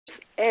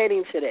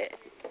Adding to that,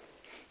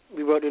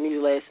 we wrote the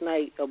news last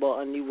night about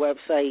a new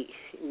website,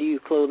 new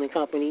clothing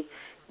company.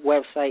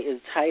 Website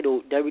is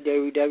titled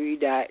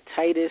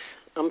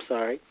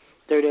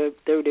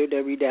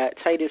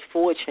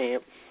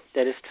www.Titus4Champ.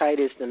 That is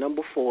Titus, the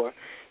number 4,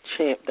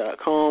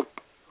 champ.com.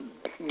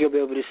 You'll be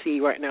able to see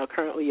right now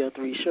currently your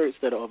 3 shirts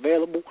that are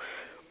available.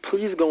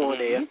 Please go on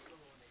there.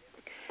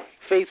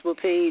 Facebook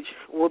page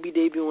will be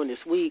debuting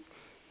this week.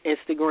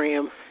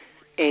 Instagram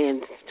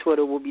and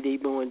Twitter will be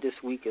debuting this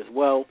week as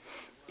well.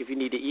 If you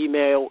need to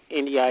email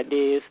any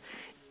ideas,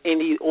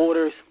 any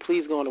orders,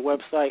 please go on the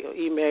website or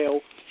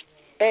email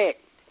at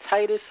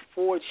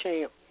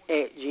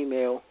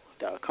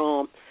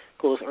Titus4Champ@gmail.com. Of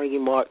course, Rangy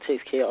Mark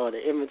takes care of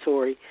the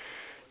inventory.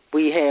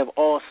 We have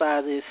all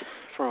sizes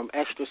from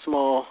extra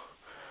small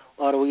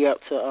all the way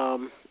up to, I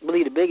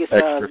believe the biggest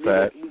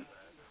size.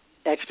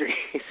 Extra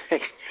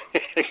fat.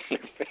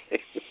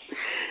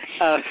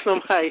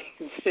 Somebody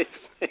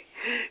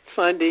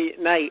Sunday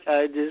night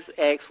just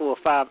asked for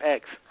a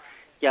 5X.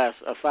 Yes,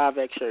 a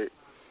 5X shirt.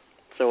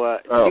 So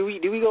do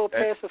we go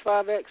past the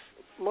 5X,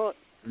 Mark?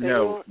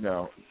 No,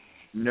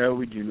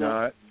 we do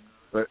not.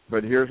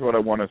 But here's what I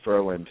want to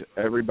throw into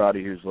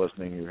everybody who's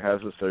listening who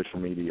has a social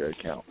media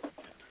account.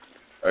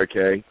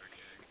 Okay?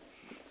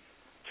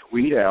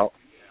 Tweet out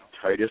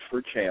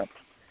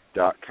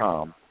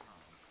Titus4Champ.com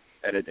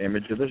and an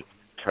image of the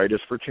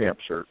Titus for Champ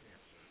shirt.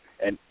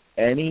 And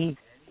any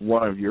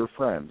one of your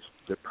friends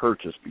that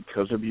purchase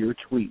because of your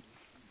tweet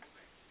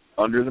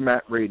under the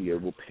Mat Radio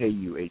will pay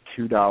you a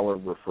 $2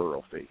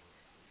 referral fee.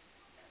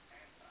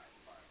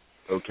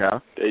 Okay?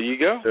 There you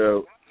go.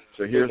 So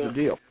here's the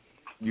deal.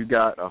 You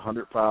got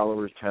 100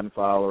 followers, 10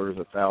 followers,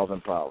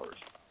 1,000 followers.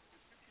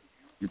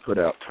 You put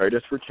out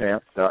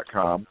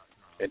Titus4Champ.com,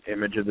 an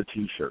image of the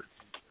T-shirt.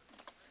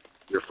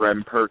 Your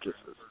friend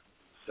purchases.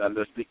 Send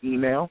us the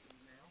email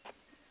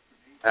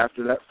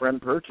after that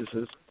friend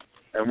purchases,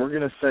 and we're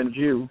going to send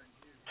you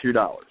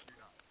 $2.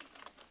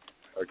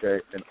 Okay?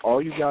 And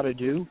all you got to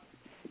do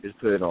is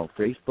put it on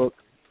Facebook,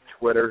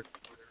 Twitter,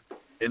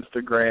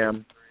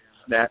 Instagram,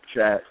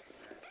 Snapchat,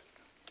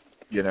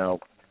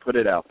 put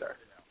it out there.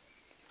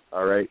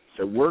 All right?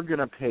 So we're going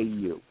to pay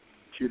you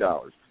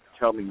 $2.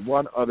 Tell me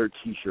one other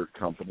T-shirt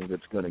company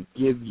that's going to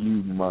give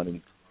you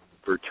money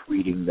for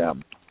tweeting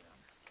them.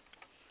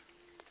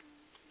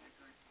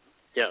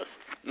 Yes.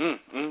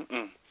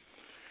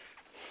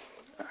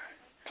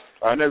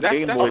 I know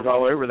Gameboy's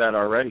all over that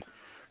already.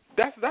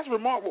 That's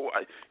remarkable.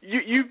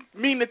 You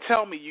mean to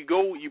tell me you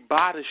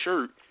buy the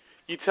shirt,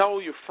 you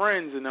tell your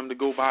friends and them to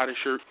go buy the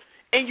shirt,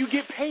 and you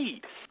get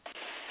paid?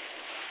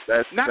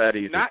 That's that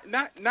easy. Not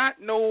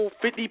no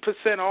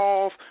 50%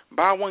 off,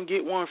 buy one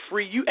get one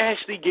free. You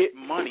actually get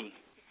money,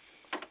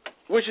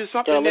 which is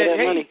something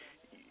that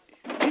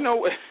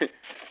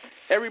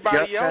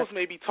everybody else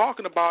may be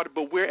talking about it,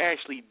 but we're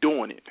actually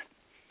doing it.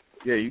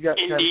 Yeah, you got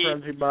 10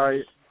 friends who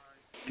buy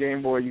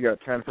Gameboy. You got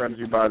 10 friends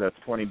who buy. That's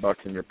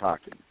 $20 in your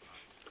pocket.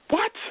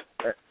 What?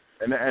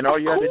 And all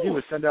you have to do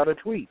is send out a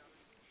tweet.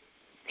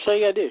 So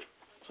you gotta do.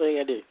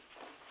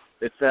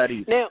 It's that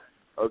easy. Now,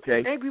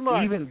 okay. Angry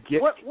Mark, even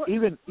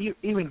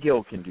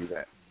Gil can do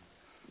that.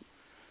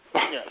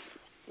 Yes.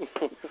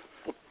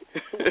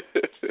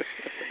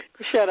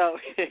 Shout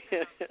out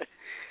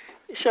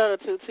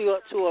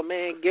to our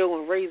man Gil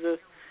and Razor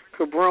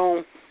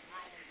Cabron.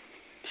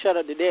 Shout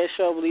out to their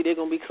show. I believe they're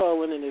gonna be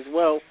calling in as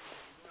well.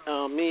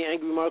 Me and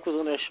Angry Mark was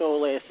on that show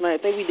last night.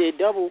 I think we did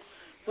double.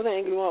 What did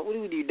Angry Mark? What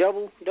did we do?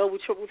 Double,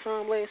 triple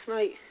time last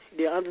night.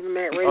 Did Under the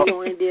Mat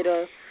Radio and did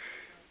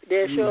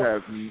their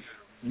show.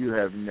 You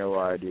have no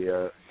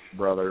idea,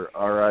 brother.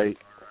 All right.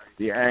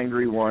 The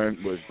angry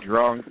one was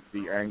drunk.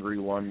 The angry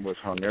one was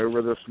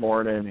hungover this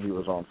morning. He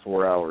was on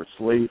 4 hours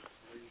sleep.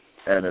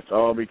 And it's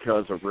all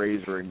because of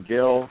Razor and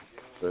Gil.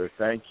 So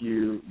thank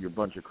you. You're a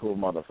bunch of cool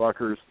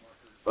motherfuckers.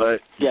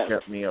 But you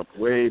kept me up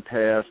way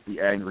past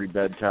the angry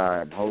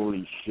bedtime.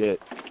 Holy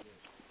shit.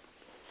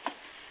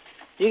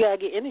 You got to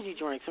get energy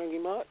drinks, Angry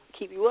Mark.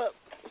 Keep you up.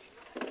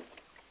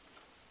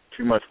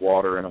 Too much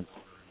water in them.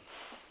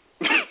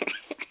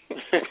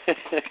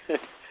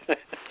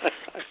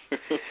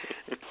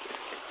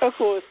 Of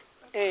course,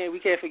 and we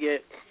can't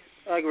forget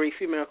our great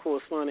female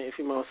correspondent and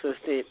female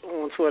assistant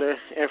on Twitter,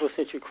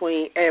 Afrocentric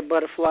Queen, at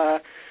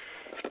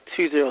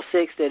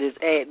Butterfly206. That is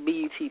at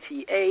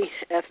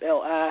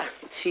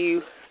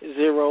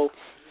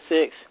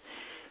BUTTAFLI206.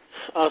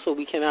 Also,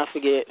 we cannot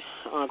forget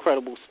our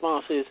incredible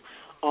sponsors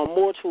on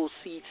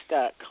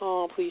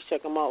MortalSeats.com. Please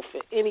check them out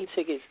for any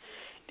tickets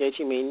that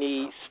you may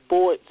need.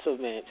 Sports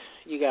events.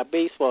 You got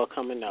baseball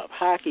coming up.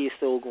 Hockey is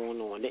still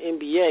going on. The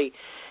NBA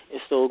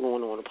is still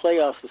going on. The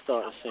playoffs are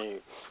starting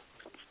soon.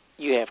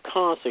 You have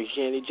concerts.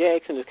 Janet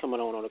Jackson is coming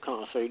on a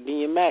concert.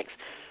 DMX,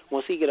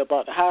 once he get up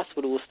out the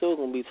hospital, is still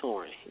going to be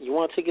touring. You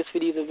want tickets for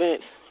these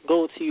events?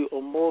 Go to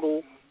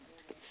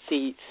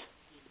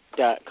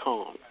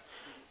ImmortalSeats.com.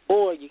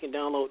 Or you can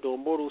download the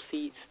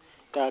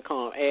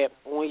ImmortalSeats.com app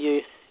on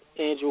your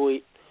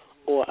Android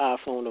or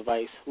iPhone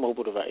device,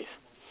 mobile device.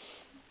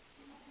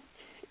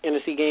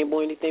 NFC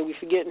Gameboy, anything we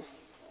forgetting?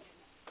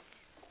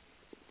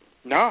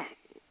 No.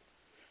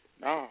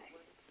 No,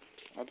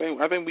 I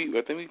think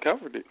we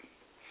covered it.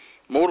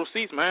 Mortal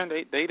Seats, man,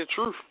 they the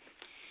truth.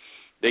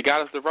 They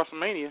got us to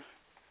WrestleMania.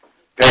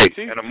 Hey,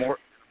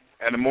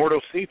 and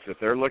Immortal Seats, if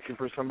they're looking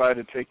for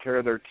somebody to take care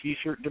of their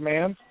T-shirt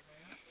demands,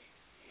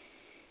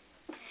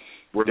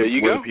 we're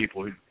the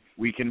people who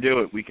we can do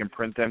it. We can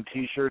print them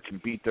T-shirts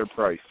and beat their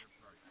price.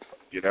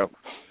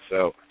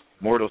 So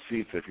Mortal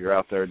Seats, if you're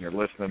out there and you're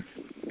listening,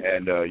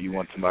 and you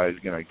want somebody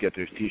who's going to get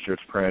those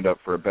T-shirts printed up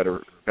for a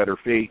better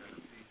fee,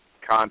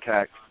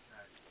 contact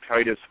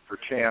Titus for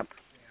Champ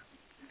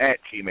at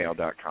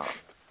gmail.com.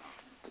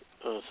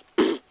 Of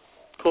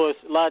course,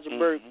 Elijah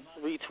Burke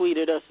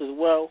retweeted us as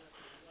well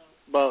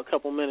about a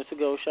couple minutes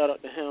ago. Shout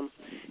out to him.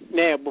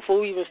 Now, before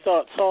we even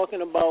start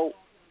talking about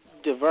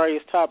the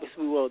various topics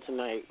we will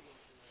tonight,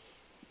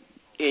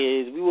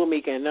 is we will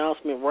make an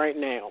announcement right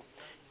now.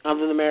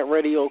 Under the Mat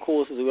Radio, of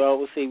course, as we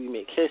always say, we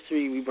make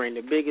history. We bring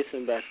the biggest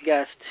and best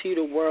guests to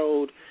the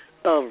world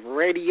of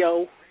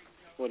radio,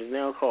 what is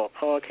now called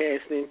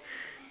podcasting.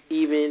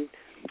 Even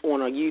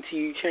on our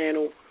YouTube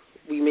channel,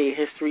 we made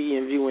history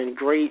in viewing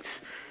greats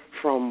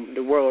from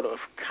the world of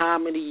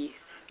comedy,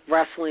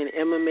 wrestling,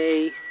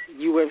 MMA,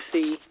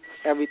 UFC,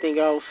 everything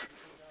else.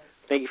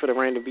 Thank you for the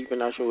random beep, I'm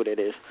not sure what it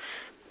is.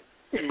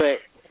 But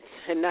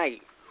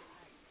tonight,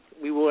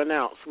 we will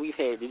announce we've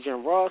had the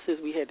Jim Rosses,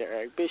 we had the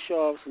Eric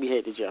Bischoffs, we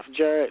had the Jeff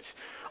Jarretts,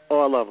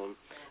 all of them.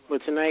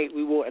 But tonight,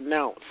 we will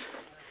announce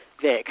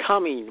that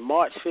coming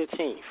March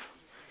 15th.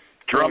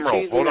 Drum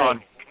roll, hold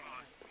on.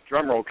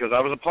 Drum roll, because I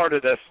was a part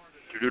of this.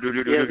 Here's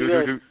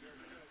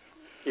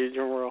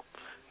drum roll.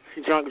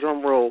 Drunk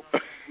drum roll.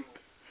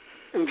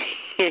 That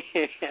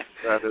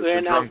is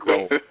the drunk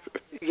roll.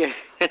 Yeah,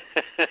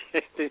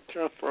 the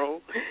drum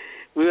roll.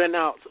 We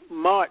announce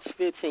March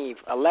 15th,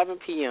 11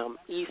 p.m.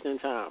 Eastern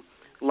Time,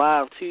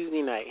 live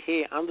Tuesday night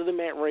here under the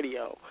Mat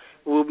Radio.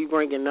 We'll be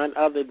bringing none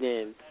other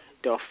than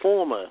the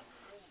former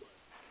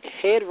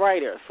head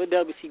writer for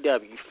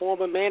WCW,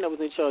 former man that was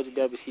in charge of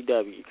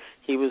WCW.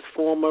 He was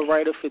former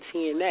writer for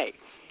TNA.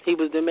 He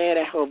was the man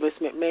that helped Vince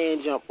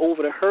McMahon jump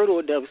over the hurdle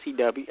of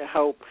WCW and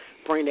help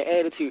bring the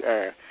Attitude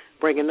Era,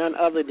 bringing none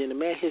other than the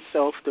man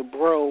himself, the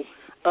bro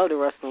of the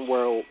wrestling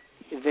world,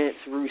 Vince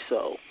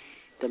Russo.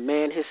 The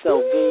man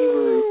himself, Vinny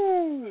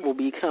Rude, will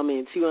be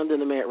coming to Under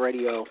the Mat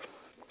Radio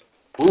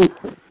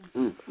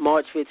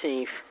March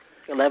 15th,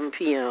 11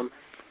 p.m.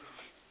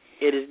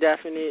 It is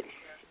definite.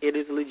 It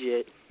is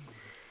legit.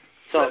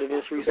 Talked to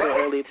Vince Russo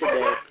earlier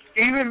today.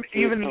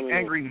 Even the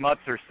Angry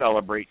Mutts are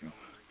celebrating.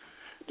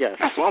 Yes.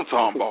 That's what I'm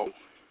talking about.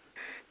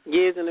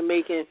 Years in the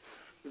making.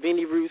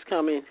 Vinny Rude's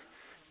coming.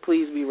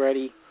 Please be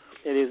ready.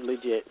 It is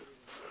legit.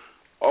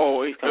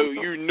 Oh,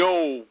 you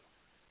know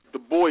the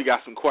boy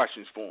got some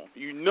questions for him.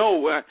 You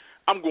know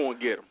I'm going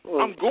to get him.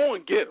 I'm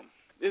going to get him.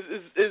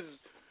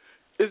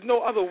 There's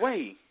no other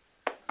way.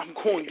 I'm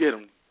going to get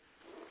him.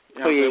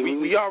 You know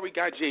we already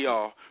got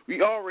JR.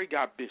 We already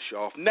got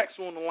Bischoff. Next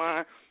on the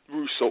line,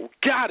 Russo.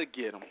 Gotta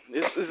get him.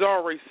 It's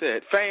already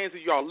said. Fans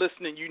of y'all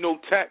listening, you know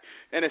Tech,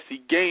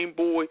 NSC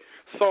Gameboy,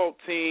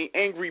 Saltine,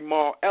 Angry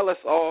Mark,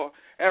 LSR,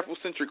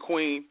 Afrocentric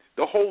Queen,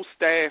 the whole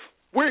staff.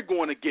 We're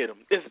going to get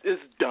him.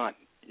 It's done.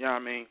 You know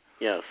what I mean?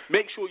 Yes.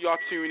 Make sure y'all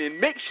tune in.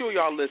 Make sure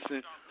y'all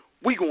listen.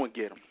 We going to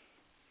get him.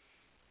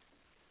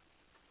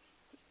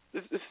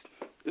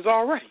 It's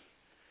already.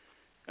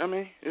 I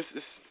mean, it's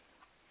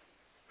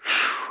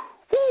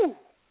whoo.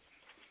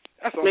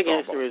 That's what making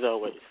history as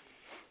always.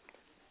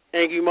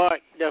 Angry Mark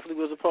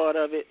definitely was a part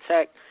of it.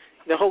 Tech,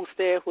 the whole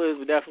staff was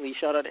definitely.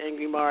 Shout out to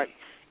Angry Mark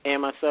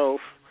and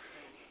myself.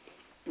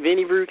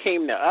 Vinny Rude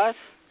came to us,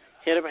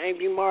 hit up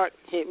Angry Mark,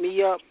 hit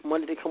me up,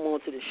 wanted to come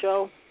on to the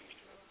show.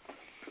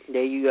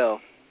 There you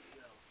go.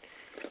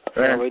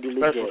 And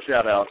special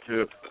shout out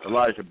to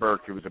Elijah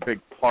Burke, who was a big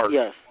part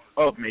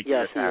of making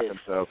this happen.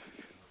 So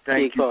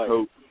thank you,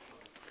 Pope.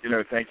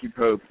 Thank you,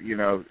 Pope.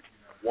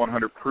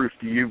 100 proof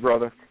to you,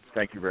 brother.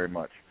 Thank you very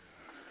much.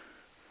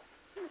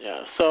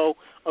 Yeah, so,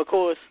 of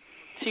course,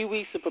 2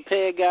 weeks to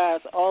prepare,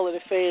 guys. All of the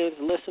fans,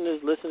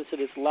 listeners, listening to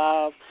this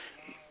live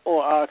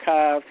or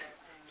archived.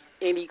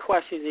 Any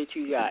questions that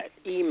you got,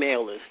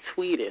 email us,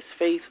 tweet us,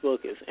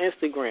 Facebook us,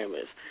 Instagram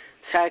us,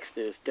 text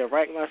us,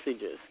 direct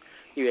messages.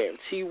 You have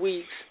 2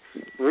 weeks.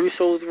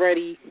 Russo's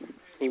ready.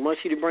 He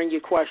wants you to bring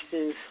your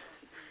questions.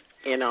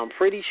 And I'm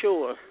pretty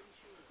sure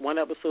one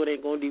episode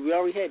ain't going to do. We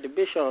already had the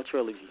Bischoff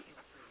trilogy.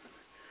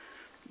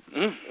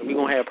 And we're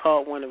going to have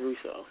part 1 of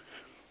Russo.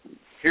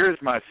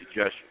 Here's my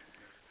suggestion.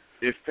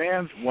 If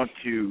fans want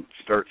to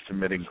start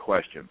submitting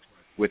questions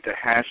with the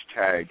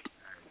hashtag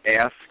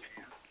AskRusso,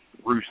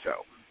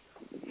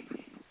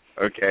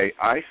 okay,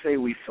 I say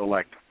we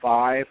select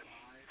 5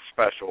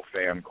 special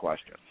fan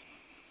questions.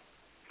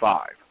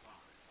 5.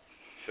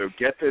 So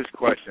get those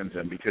questions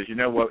in, because you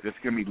know what? It's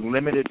going to be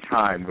limited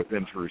time with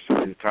Vince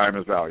Russo. His time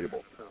is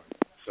valuable.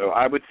 So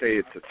I would say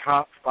it's the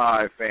top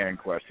 5 fan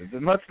questions.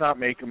 And let's not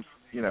make them,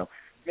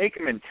 make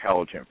them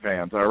intelligent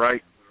fans, all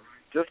right?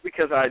 Just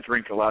because I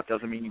drink a lot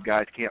doesn't mean you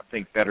guys can't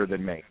think better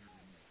than me.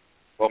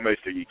 Well,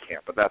 most of you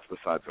can't, but that's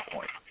besides the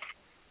point.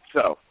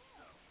 So,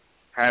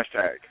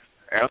 hashtag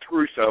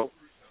AskRusso,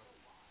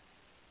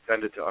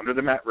 send it to Under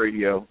the Mat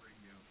Radio,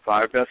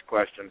 5 best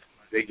questions.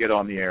 They get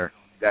on the air.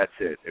 That's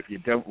it. If you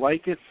don't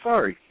like it,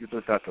 sorry. You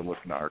just have to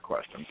listen to our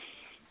questions.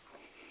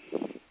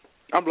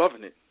 I'm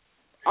loving it.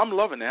 I'm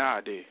loving that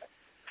idea.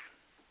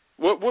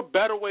 What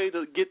better way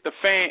to get the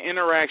fan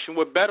interaction?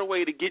 What better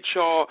way to get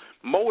y'all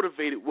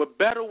motivated? What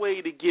better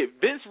way to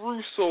get Vince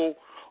Russo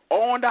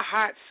on the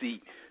hot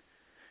seat?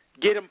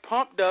 Get him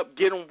pumped up,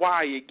 get him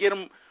wired, get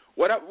him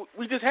whatever.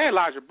 We just had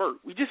Elijah Burke.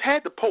 We just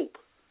had the Pope.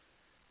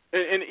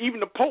 And even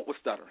the Pope was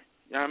stuttering.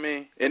 You know what I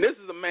mean? And this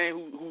is a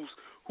man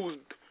who's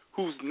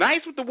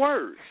nice with the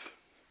words.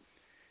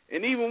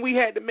 And even we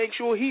had to make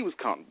sure he was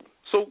comfortable.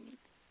 So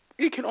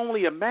you can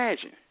only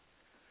imagine.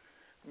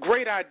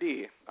 Great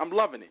idea. I'm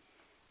loving it.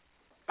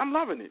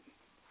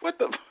 What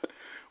I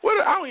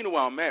don't even know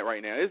where I'm at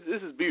right now.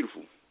 This is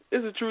beautiful.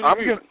 This is truly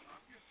beautiful.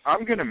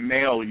 I'm going to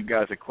mail you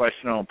guys a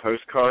question on a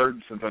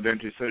postcard since I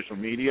don't do social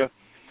media.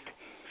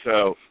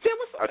 So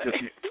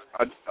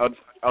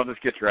I'll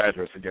just get your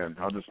address again.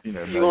 I'll just,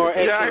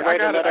 I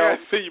gotta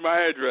send you my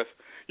address.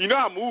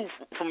 I moved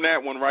from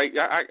that one, right?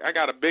 I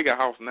got a bigger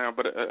house now,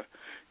 but I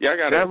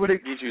gotta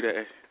get you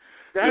that.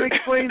 That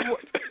explains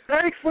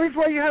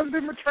why you haven't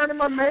been returning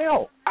my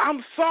mail.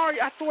 I'm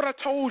sorry. I thought I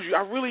told you.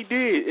 I really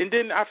did, and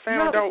then I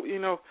found out.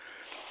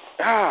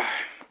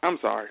 I'm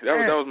sorry.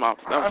 That was my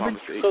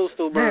mistake.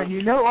 Man,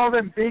 you know all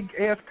them big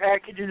ass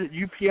packages that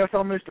UPS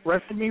almost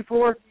arrested me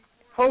for?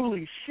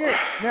 Holy shit!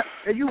 Now,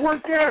 you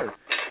weren't there.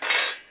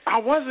 I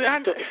wasn't.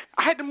 I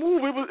had to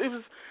move.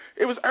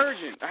 It was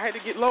urgent. I had to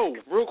get low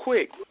real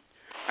quick.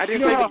 I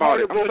didn't think about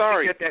it. I'm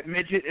sorry. To get that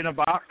midget in a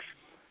box.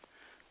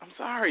 I'm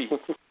sorry.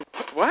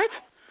 What?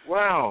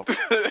 Wow.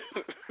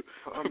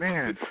 Oh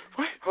man.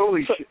 What?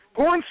 Holy shit!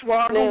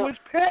 Hornswoggle was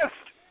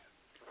pissed.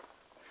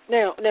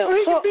 Now,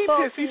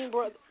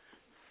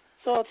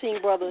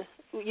 Saltine brother,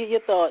 your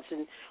thoughts,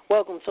 and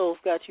welcome,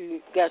 Toph. Got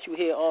you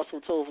here.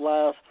 Also, Toph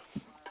Live.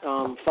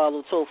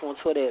 Follow Toph on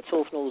Twitter at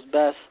Toph Knows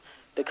Best.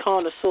 The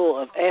connoisseur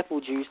of apple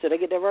juice. Did I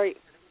get that right?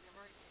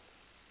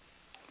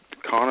 The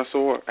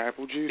connoisseur of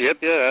apple juice?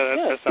 Yep,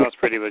 that sounds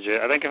pretty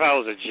legit. I think if I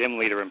was a gym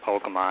leader in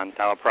Pokemon,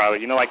 that would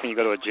probably, like when you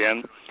go to a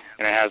gym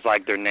and it has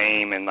like their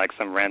name and like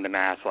some random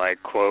ass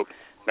like quote,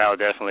 that would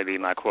definitely be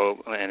my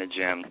quote in a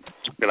gym.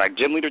 Be like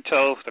Gym Leader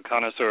Toph, the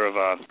connoisseur of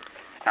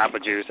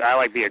apple juice. I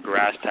like be a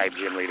grass type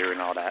gym leader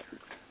and all that.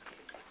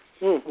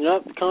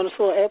 Yep,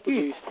 connoisseur of apple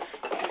juice.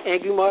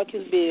 Angry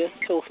Marcus beer,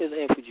 Toph is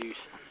apple juice.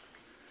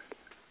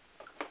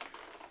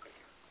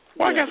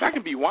 Well, I guess I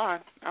can be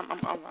wine.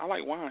 I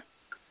like wine.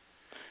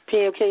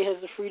 PMK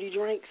has the fruity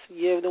drinks.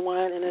 You have the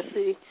wine,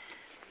 NSC.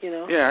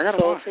 Yeah, I got a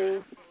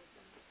wine.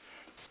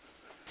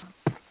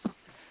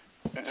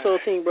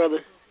 Saltine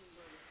brother.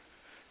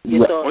 He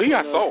got salt. He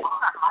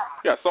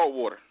got salt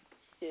water.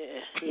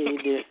 Yeah, he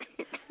did.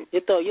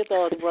 Your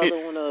thoughts, brother,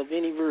 on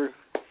Vinny Brew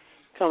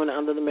coming to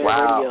Under the Mat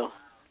Radio.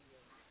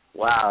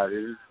 Wow,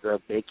 this is a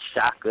big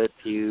shocker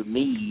to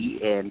me,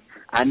 and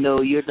I know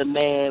you're the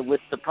man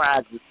with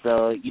surprises,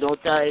 so you don't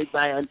tell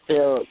anybody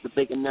until the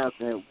big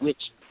announcement,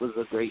 which was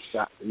a great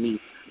shock to me.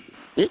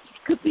 This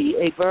could be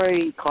a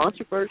very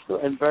controversial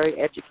and very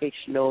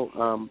educational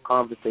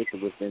conversation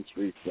with Vince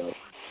Russo,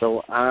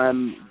 so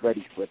I'm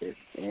ready for this,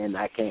 and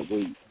I can't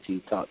wait to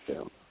talk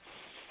to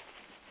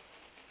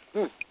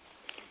him.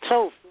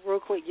 So, real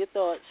quick, your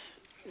thoughts,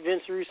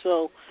 Vince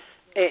Russo,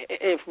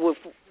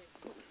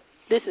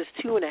 this is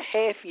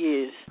 2.5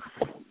 years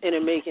in the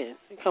making,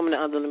 coming to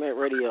Under the Mat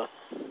Radio.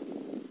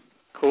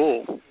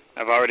 Cool.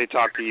 I've already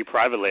talked to you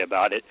privately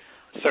about it.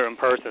 A certain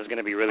person is going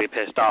to be really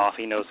pissed off.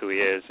 He knows who he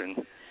is,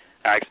 and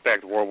I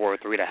expect World War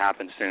III to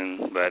happen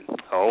soon, but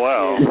oh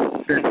well.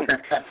 Just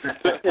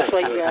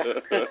like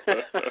that.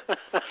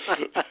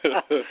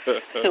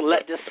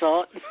 Let the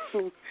salt.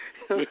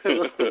 Let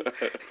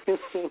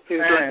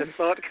the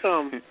salt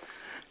come.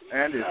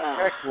 And his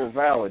tech will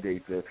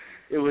validate this.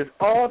 It was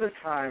all the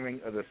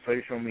timing of the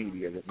social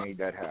media that made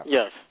that happen.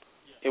 Yes,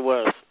 it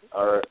was.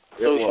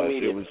 Social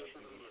media.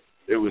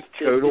 It was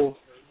total.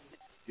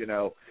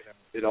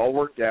 It all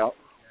worked out.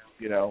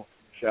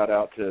 Shout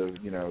out to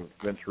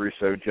Vince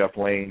Russo, Jeff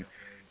Lane,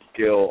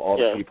 Gil, all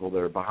the people that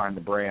are behind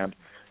the brand.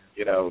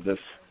 The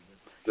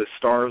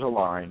stars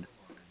aligned,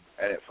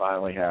 and it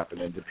finally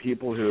happened. And to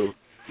people who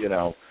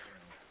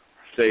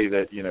say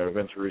that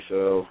Vince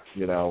Russo,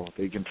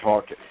 they can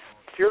talk.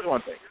 Here's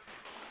one thing.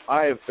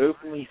 I have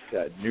openly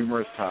said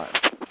numerous times,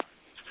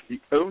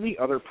 the only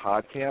other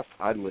podcast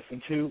I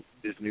listen to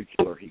is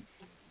Nuclear Heat.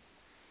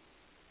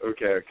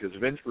 Okay, because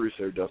Vince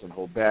Russo doesn't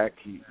hold back.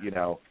 He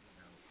tells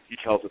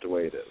it the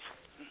way it is.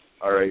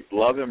 All right,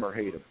 love him or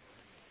hate him.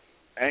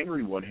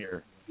 Angry one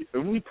here. The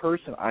only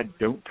person I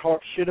don't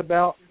talk shit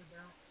about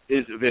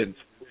is Vince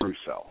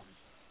Russo.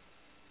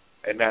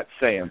 And that's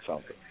saying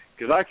something.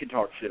 Because I can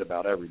talk shit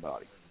about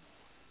everybody,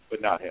 but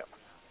not him.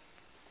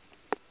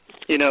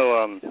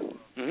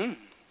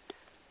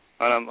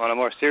 On a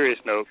more serious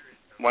note,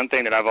 one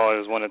thing that I've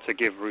always wanted to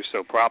give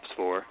Russo props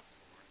for,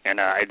 and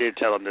I did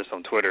tell him this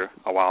on Twitter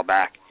a while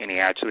back, and he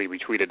actually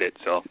retweeted it,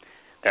 so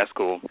that's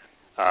cool.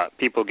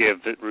 People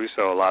give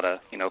Russo a lot of,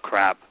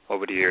 crap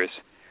over the years,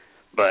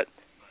 But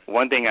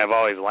one thing I've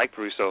always liked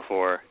Russo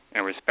for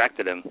and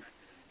respected him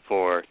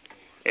for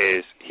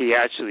is he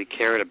actually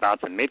cared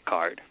about the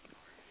mid-card.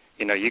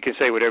 You know, you can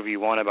say whatever you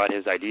want about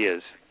his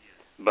ideas,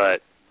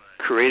 but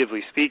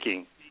creatively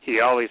speaking, he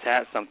always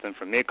had something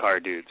for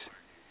mid-card dudes.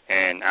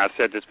 And I've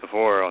said this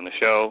before on the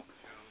show,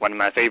 one of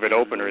my favorite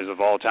openers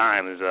of all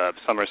time is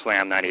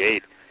SummerSlam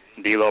 98,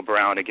 D'Lo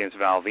Brown against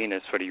Val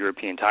Venus for the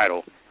European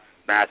title,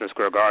 Madison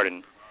Square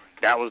Garden.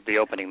 That was the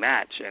opening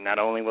match, and not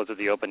only was it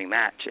the opening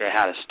match, it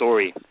had a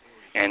story,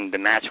 and the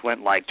match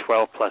went like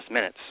 12-plus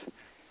minutes.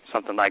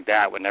 Something like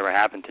that would never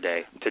happen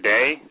today.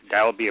 Today,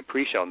 that would be a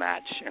pre-show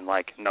match, and,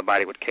 like,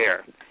 nobody would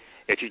care.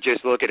 If you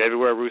just look at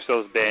everywhere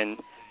Russo's been,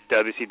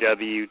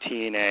 WCW,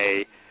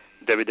 TNA,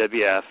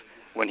 WWF,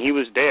 when he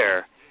was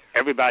there,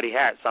 everybody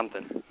had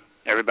something.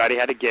 Everybody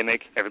had a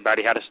gimmick.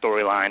 Everybody had a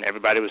storyline.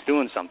 Everybody was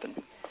doing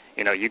something.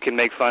 You know, you can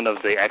make fun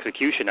of the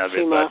execution of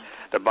it, but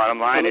the bottom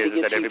line is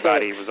that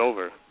everybody was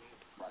over.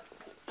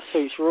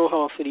 Search real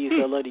hard for these.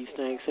 I love these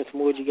things. Since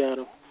Moji got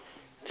them.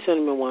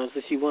 Cinnamon ones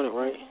that you wanted,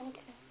 right?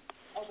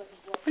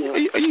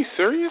 Yeah. Are you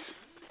serious?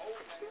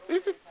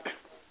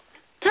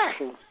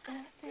 Tack.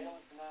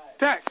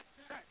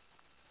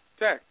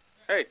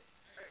 Hey,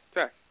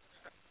 Tack.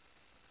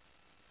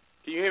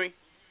 Can you hear me?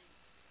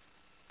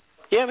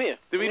 Yeah, I'm here.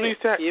 Did we lose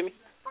Tack? Can you hear me?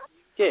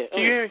 Yeah. Can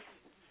you hear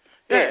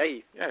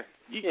me? Yeah.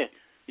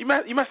 You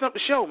messing up the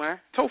show, man.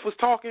 Toph was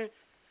talking. You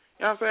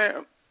know what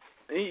I'm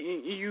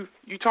saying?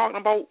 You talking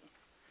about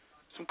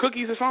some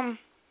cookies or something?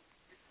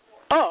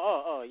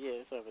 Oh,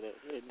 yeah. Sorry about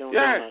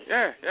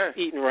that. Yeah.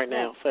 Eating right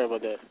now. Sorry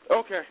about that.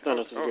 Okay.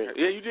 Okay.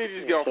 Yeah, you did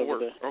just get off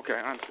work. Okay,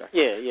 I understand.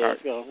 Yeah, right.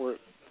 Just got off work.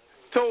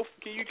 Toph,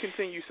 can you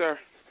continue, sir?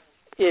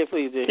 Yeah,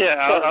 please do. Yeah,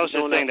 I was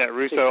just saying that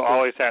Russo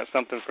always had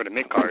something for the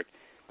mid-card.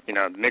 You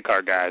know, the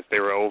mid-card guys, they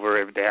were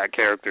over, they had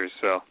characters,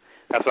 so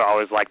that's what I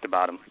always liked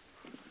about them.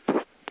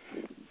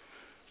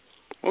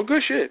 Well,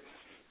 good shit.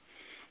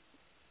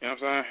 You know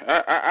what I'm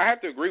saying? I have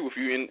to agree with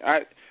you, and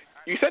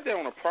you said that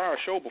on a prior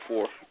show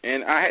before,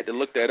 and I had to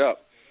look that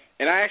up.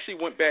 And I actually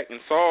went back and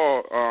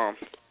saw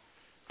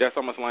that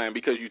SummerSlam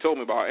because you told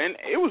me about it, and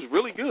it was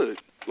really good.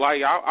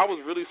 Like, I was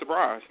really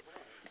surprised.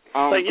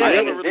 And it's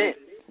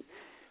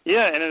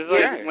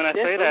like, when I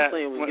say that,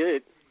 was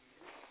good.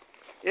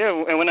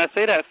 Yeah, and when I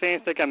say that,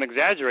 fans think I'm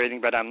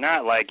exaggerating, but I'm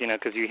not, like, you know,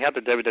 because you have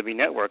the WWE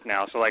Network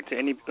now. So, like, to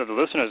any of the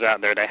listeners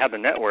out there that have the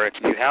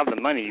network, you have the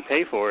money, you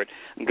pay for it.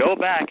 Go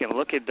back and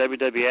look at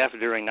WWF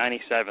during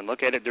 97.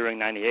 Look at it during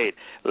 98.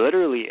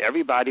 Literally,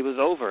 everybody was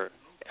over.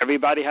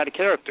 Everybody had a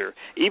character.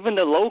 Even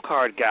the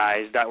low-card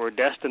guys that were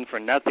destined for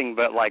nothing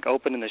but, like,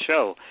 opening the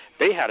show,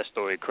 they had a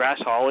story.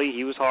 Crash Holly,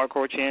 he was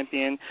hardcore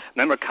champion.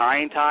 Remember Kai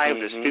and Tai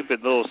with the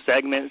stupid little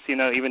segments, you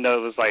know, even though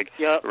it was, like,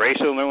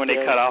 racial. Remember when they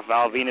cut off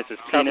Val Venus'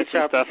 penis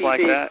and stuff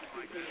like that?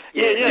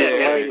 Yeah,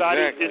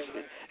 everybody exactly.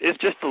 It's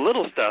just the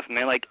little stuff,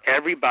 man. Like,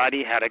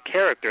 everybody had a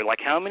character.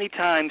 Like, how many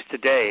times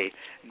today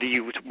do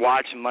you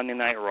watch Monday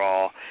Night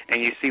Raw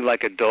and you see,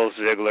 like, a Dolph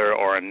Ziggler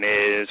or a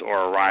Miz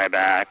or a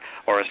Ryback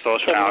or a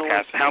Social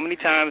Outcast? How many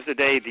times a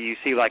day do you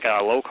see, like,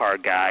 a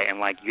low-card guy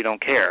and, like, you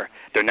don't care?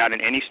 They're not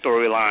in any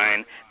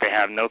storyline. They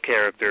have no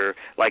character.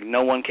 Like,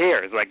 no one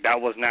cares. Like, that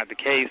was not the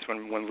case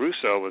when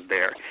Russo was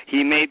there.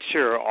 He made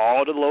sure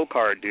all the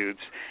low-card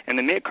dudes and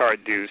the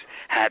mid-card dudes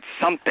had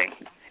something.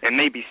 It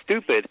may be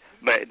stupid,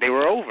 but they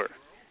were over.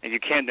 And you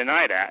can't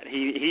deny that.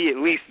 He at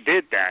least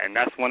did that, and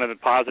that's one of the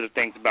positive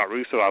things about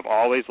Russo I've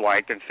always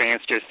liked, and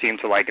fans just seem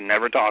to, like,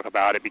 never talk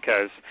about it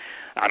because,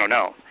 I don't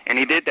know. And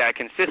he did that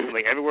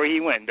consistently everywhere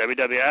he went,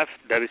 WWF,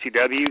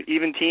 WCW,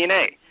 even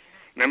TNA.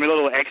 Remember the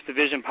little X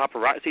Division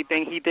paparazzi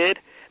thing he did?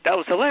 That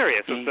was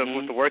hilarious with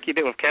the work he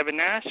did with Kevin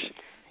Nash.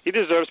 He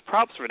deserves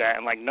props for that,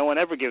 and, like, no one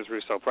ever gives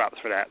Russo props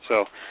for that.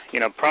 So, you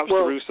know, props to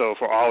Russo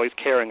for always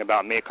caring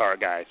about mid-card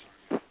guys.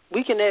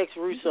 We can ask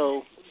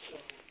Russo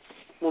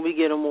when we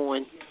get him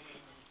on,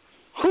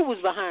 who was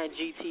behind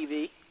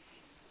GTV?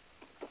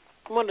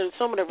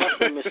 Some of the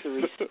wrestling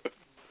mysteries.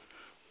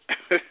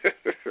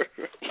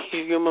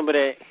 You remember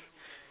that?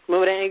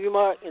 Remember that Angry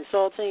Mark and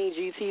Saltine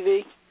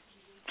GTV?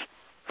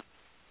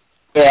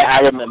 Yeah, I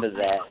remember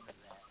that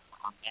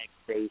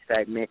backstage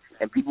segment,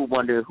 and people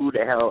wonder who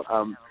the hell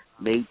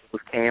made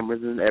those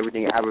cameras and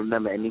everything. I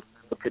remember, and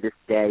to this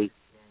day,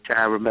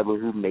 trying to remember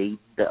who made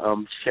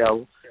the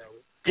show.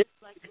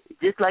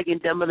 Just like in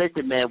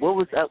Demolition Man, what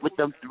was up with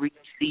them 3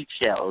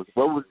 seashells?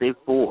 What was they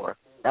for?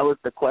 That was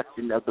the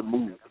question of the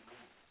movie.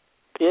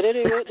 Yeah, that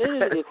is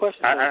a good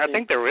question. I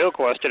think the real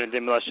question in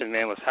Demolition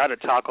Man was how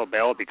did Taco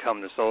Bell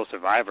become the sole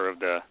survivor of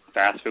the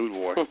fast food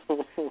war?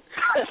 Oh,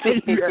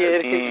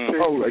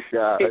 my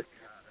God.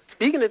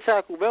 Speaking of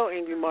Taco Bell,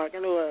 Angry Mark, I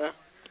know,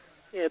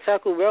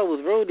 Taco Bell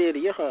was real dear to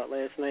your heart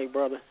last night,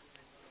 brother.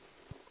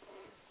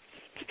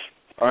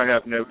 I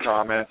have no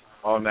comment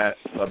on that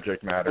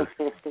subject matter.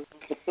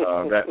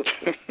 That,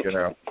 you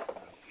know,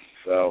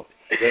 so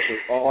this is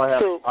all I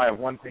have. I have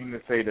one thing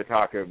to say to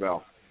Taco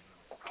Bell.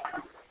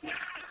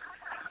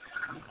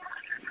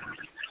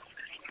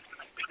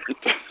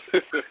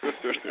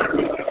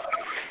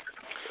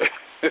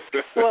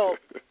 Well,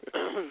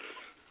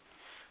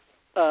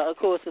 Of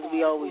course, as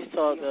we always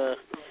talk,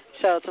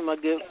 shout out to my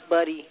good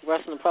buddy,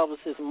 wrestling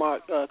publicist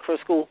Mark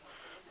Crisco,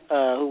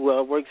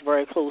 who works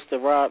very close to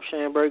Rob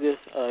Schamberger,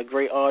 a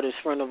great artist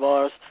friend of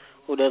ours,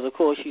 who does, of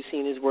course, you've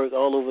seen his work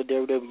all over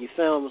WWE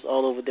Films,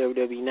 all over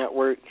WWE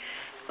Network.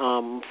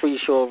 Pretty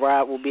sure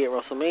Rob will be at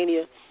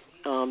WrestleMania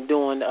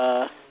doing,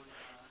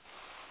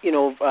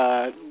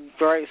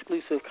 very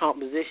exclusive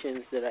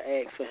compositions that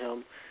are asked for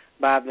him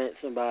by Vince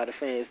and by the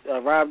fans.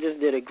 Rob just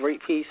did a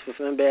great piece for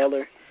Finn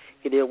Balor.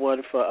 He did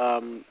one for,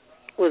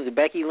 what was it,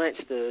 Becky Lynch,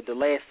 the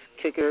last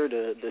kicker,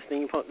 the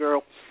steampunk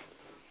girl,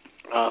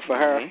 for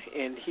her.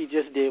 And he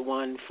just did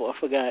one for, I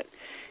forgot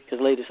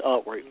his latest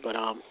artwork, but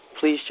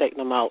please check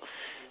them out.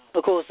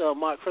 Of course,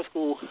 Mark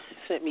Crisco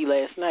sent me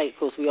last night,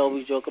 because we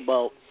always joke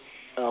about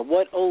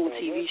what old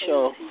TV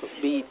show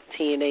beat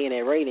TNA in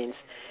their ratings.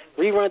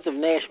 Reruns of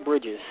Nash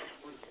Bridges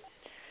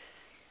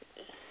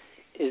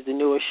is the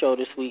newest show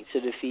this week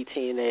to defeat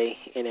TNA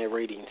in their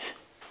ratings.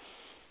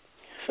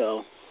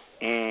 So,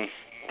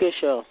 good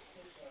show.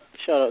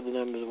 Shout out to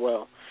them as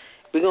well.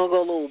 We're going to go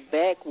a little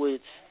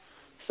backwards,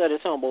 instead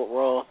of talking about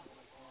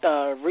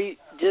Raw.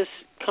 Just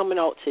coming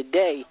out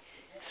today,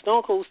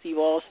 Stone Cold Steve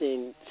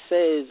Austin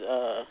says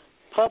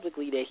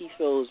publicly that he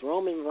feels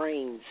Roman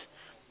Reigns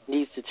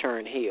needs to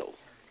turn heel.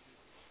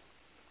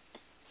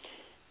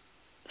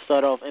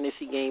 Start off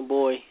NXT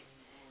Gameboy.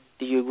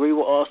 Do you agree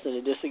with Austin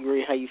or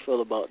disagree? How you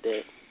feel about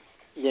that?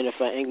 Then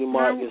if Angry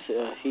Mark is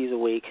he's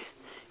awake,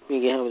 we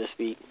can get him to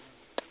speak.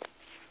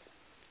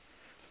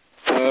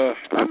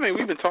 I mean,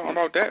 we've been talking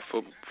about that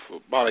for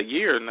about a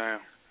year now,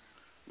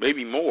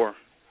 maybe more.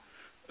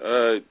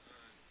 Of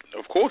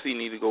course he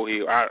needs to go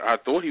heel. I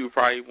thought he would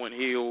probably went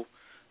heel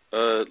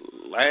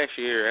last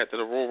year after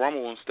the Royal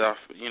Rumble and stuff,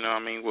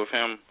 with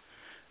him.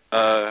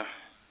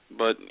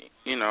 But,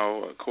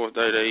 of course,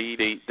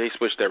 they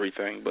switched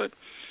everything. But,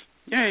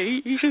 yeah,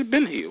 he should have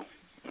been heel.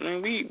 I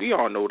mean, we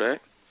all know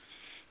that.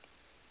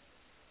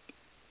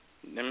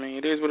 I mean,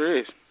 it is what it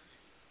is.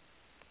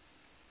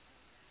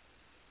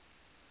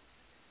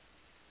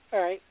 All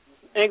right.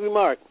 Angry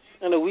Mark.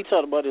 I know we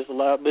talked about this a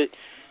lot, but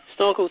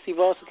Stone Cold Steve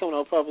Austin coming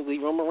out publicly.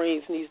 Roman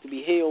Reigns needs to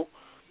be heel.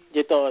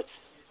 Your thoughts,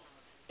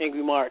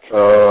 Angry Mark?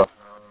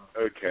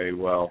 Okay,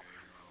 well,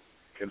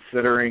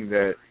 considering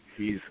that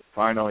he's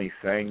finally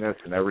saying this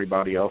and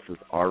everybody else has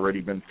already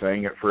been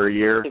saying it for a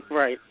year.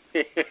 Right.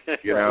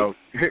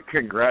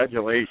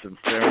 Congratulations,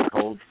 Stone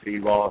Cold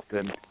Steve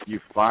Austin. You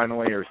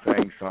finally are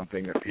saying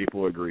something that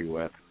people agree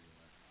with.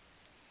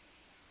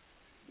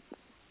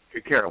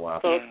 Could care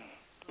less.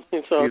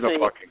 He's a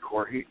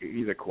fucking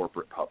he's a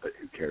corporate puppet.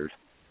 Who cares?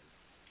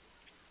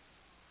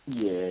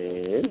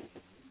 Yeah.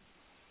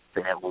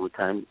 Say that one more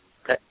time.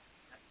 Okay.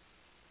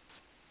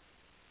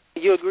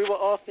 You agree with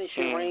Austin?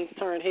 Should Reigns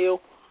turn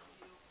heel?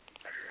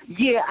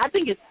 Yeah, I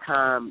think it's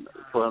time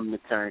for him to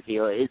turn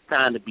heel. It's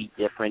time to be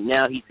different.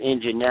 Now he's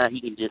injured. Now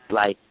he can just,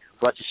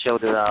 bust his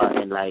shoulder out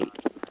and,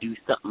 do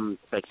something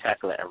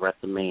spectacular at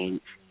WrestleMania.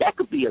 That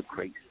could be a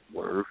great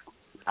swerve.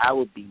 I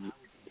would be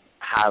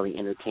highly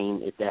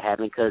entertained if that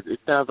happened, because it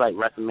sounds like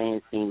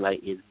WrestleMania seems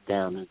like it's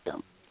down and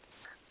dumb.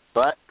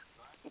 But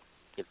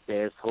if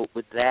there's hope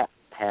with that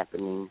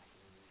happening,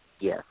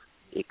 yes,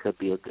 it could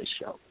be a good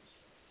show.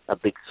 A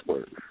big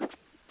swerve.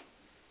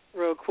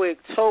 Real quick,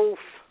 Toph.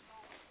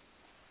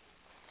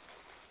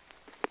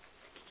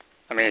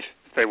 I mean,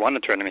 if they want to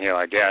turn him heel,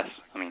 I guess.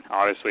 I mean,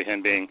 obviously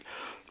him being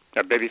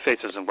a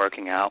babyface isn't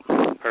working out.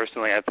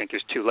 Personally, I think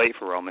it's too late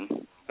for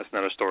Roman. That's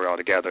another story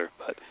altogether.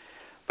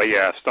 But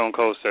yeah, if Stone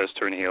Cold says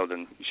turn heel,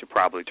 then you should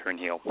probably turn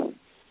heel.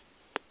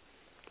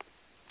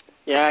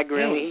 Yeah, I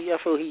agree. I mean, I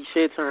feel he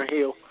should turn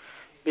heel.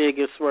 Be a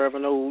good swerve. I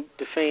know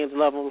the fans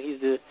love him.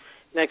 He's the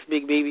next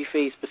big baby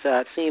face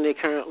besides Cena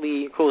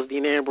currently. Of course,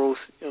 Dean Ambrose,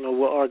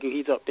 we'll argue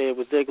he's up there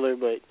with Ziggler,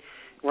 but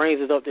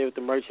Reigns is up there with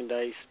the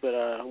merchandise.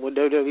 But would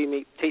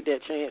WWE take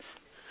that chance?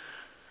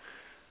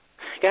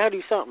 Gotta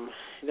do something.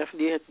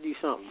 Definitely have to do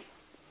something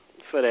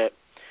for that.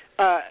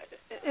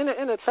 In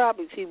the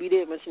topic, see, we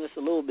did mention this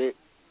a little bit.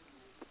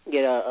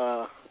 Get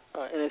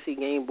NXT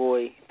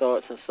Gameboy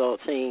thoughts and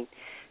Saltine.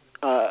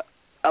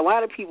 A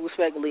lot of people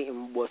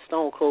speculating what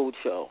Stone Cold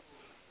show.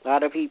 A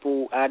lot of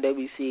people,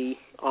 IWC,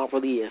 aren't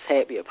really as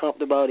happy or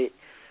pumped about it.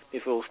 They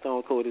feel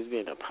Stone Cold is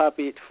being a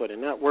puppet for the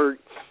network.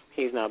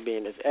 He's not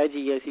being as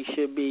edgy as he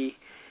should be.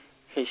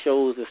 His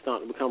shows are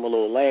starting to become a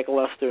little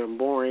lackluster and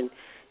boring.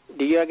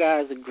 Do you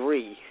guys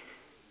agree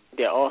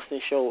that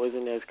Austin's show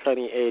isn't as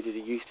cutting edge as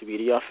it used to be?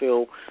 Do y'all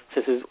feel,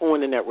 since it's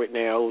on the network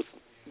now,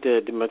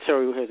 the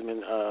material has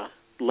been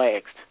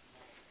laxed?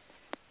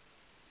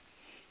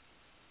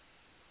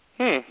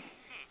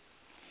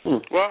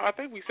 Well, I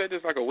think we said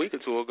this like a week or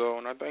two ago,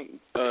 and I think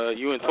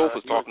you and Toph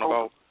was talking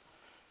about.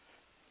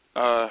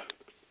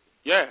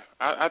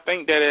 I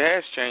think that it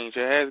has changed.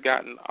 It has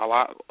gotten a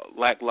lot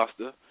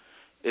lackluster.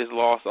 It's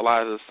lost a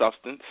lot of the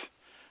substance,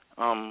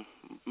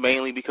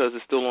 mainly because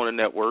it's still on the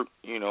network.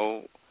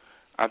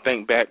 I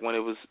think back when it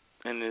was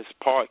in this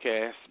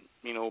podcast,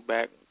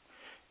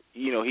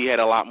 he had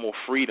a lot more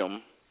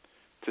freedom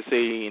to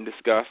say and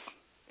discuss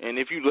And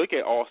if you look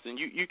at Austin,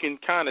 you can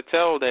kind of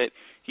tell that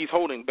he's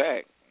holding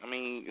back. I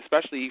mean,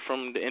 especially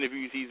from the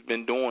interviews he's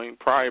been doing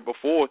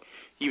before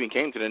he even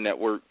came to the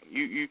network,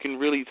 you can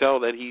really tell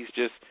that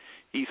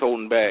he's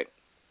holding back.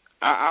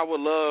 I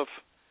would love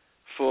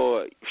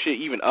for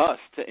even us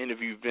to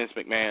interview Vince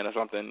McMahon or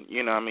something,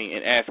 you know what I mean,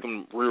 and ask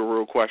him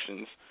real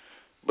questions.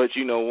 But,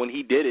 you know, when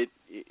he did it,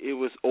 it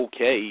was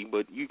okay,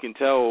 but you can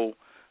tell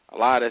a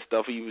lot of that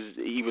stuff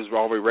he was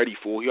already ready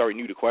for. He already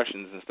knew the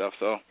questions and stuff.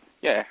 So,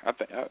 yeah,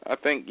 I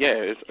think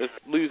it's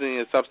losing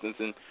its substance,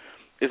 and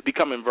it's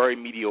becoming very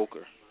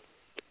mediocre.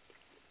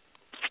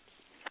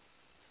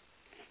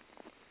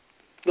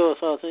 Go,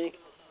 Saltine.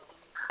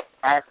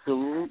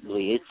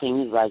 Absolutely. It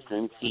seems like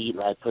since he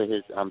put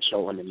his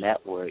show on the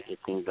network, it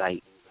seems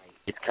like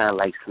it's kind of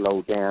like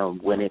slowed down.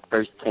 When it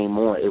first came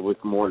on, it was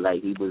more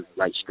like he was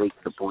like straight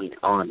to the point,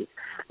 honest.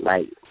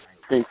 Like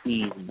since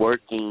he's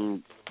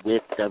working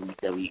with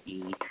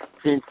WWE,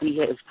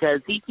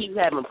 because he keeps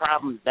having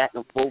problems back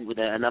and forth with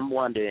it, and I'm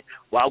wondering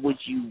why would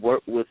you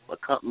work with a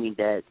company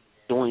that's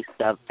doing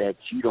stuff that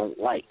you don't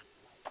like?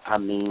 I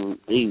mean,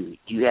 dude,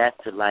 you have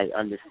to like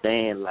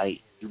understand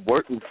like you're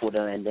working for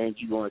them, and then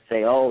you're gonna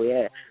say, oh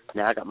yeah,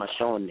 now I got my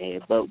show in there.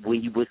 But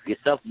when you with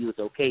yourself, you was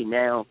okay.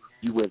 Now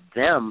you with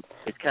them,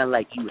 it's kind of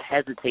like you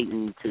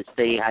hesitating to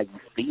say how you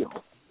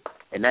feel,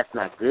 and that's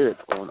not good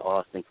on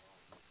Austin.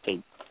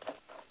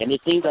 And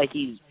it seems like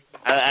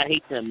I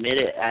hate to admit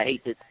it, I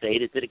hate to say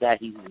this to the guy,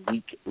 he's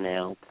weak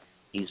now.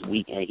 He's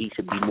weak, and he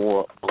should be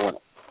more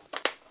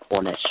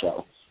on that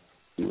show.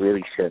 He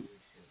really should.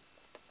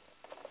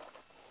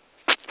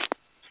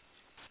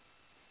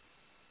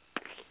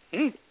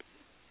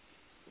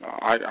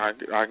 I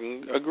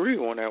can agree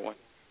on that one.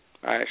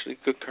 I actually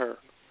concur.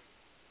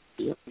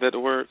 Yep. Is that the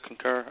word?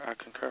 Concur? I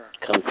concur.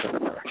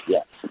 Concur,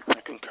 yes.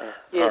 I concur.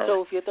 Yeah,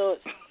 so if your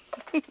thoughts.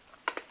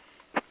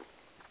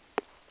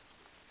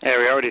 Yeah,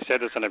 we already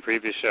said this on a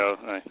previous show.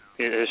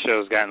 His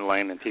show's gotten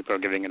lame and people are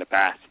giving it a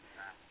pass.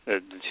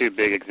 The two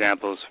big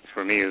examples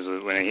for me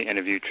is when he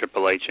interviewed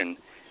Triple H and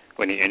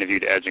when he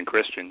interviewed Edge and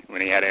Christian.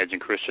 When he had Edge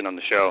and Christian on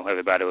the show,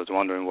 everybody was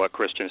wondering what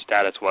Christian's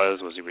status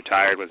was. Was he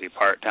retired? Was he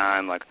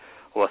part-time? Like,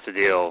 what's the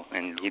deal?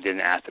 And he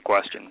didn't ask the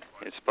question.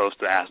 He's supposed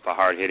to ask the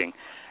hard-hitting,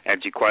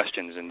 edgy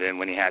questions. And then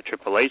when he had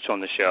Triple H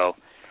on the show,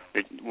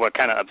 what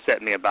kind of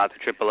upset me about the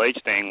Triple H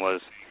thing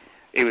was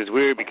it was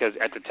weird because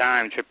at the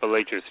time Triple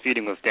H was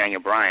feuding with Daniel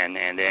Bryan,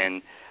 and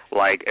then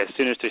like as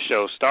soon as the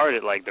show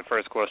started, like the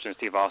first question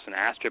Steve Austin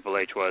asked Triple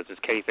H was, "Is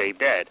kayfabe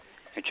dead?"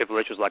 And Triple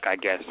H was like, "I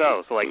guess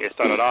so." So like it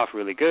started off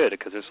really good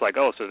because it's like,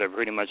 oh, so they're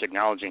pretty much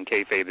acknowledging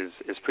kayfabe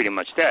is pretty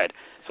much dead.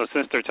 So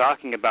since they're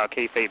talking about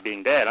kayfabe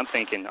being dead, I'm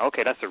thinking,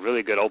 okay, that's a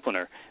really good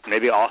opener.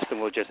 Maybe Austin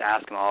will just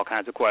ask him all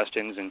kinds of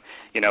questions. And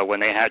you know, when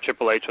they had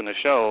Triple H on the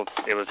show,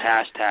 it was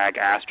hashtag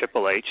Ask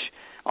Triple H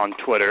on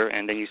Twitter,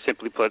 and then you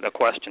simply put a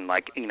question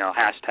like, you know,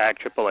 hashtag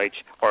Triple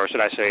H, or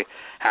should I say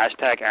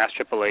hashtag Ask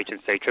Triple H,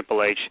 and say,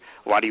 Triple H,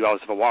 why do you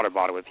always have a water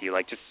bottle with you?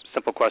 Like just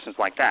simple questions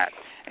like that.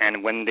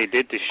 And when they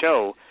did the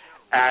show,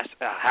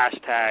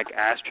 hashtag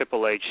Ask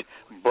Triple H,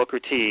 Booker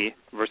T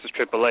versus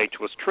Triple H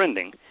was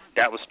trending.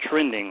 That was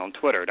trending on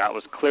Twitter. That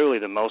was clearly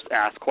the most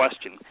asked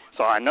question.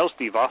 So I know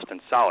Steve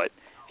Austin saw it.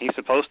 He's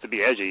supposed to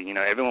be edgy. You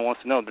know, everyone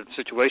wants to know the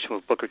situation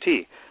with Booker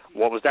T.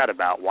 What was that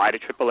about? Why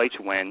did Triple H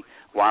win?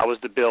 Why was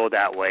the bill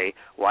that way?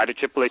 Why did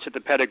Triple H have the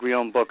pedigree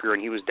on Booker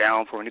and he was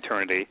down for an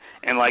eternity?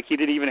 And, like, he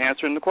didn't even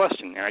answer the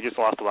question. And I just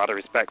lost a lot of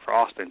respect for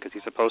Austin because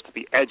he's supposed to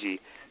be edgy,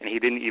 and he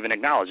didn't even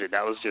acknowledge it.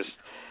 That was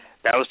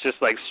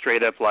just like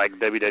straight up like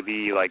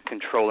WWE like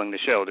controlling the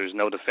show. There's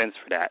no defense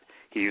for that.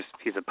 He's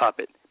a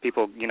puppet.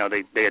 People, you know,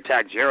 they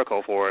attack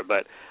Jericho for it,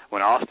 but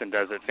when Austin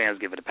does it, fans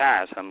give it a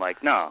pass. I'm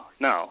like, no,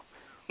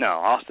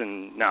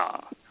 Austin,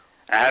 no.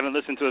 I haven't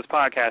listened to his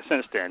podcast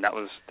since then.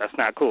 That's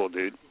not cool,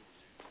 dude.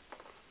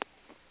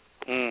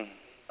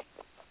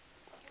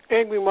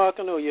 Angry Mark,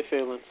 I know your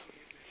feelings.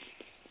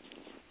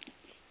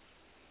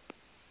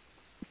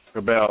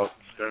 About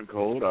Stone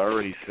Cold, I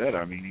already said.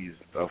 I mean, he's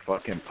a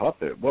fucking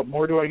puppet. What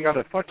more do I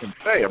gotta fucking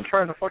say? I'm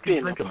trying to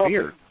fucking drink a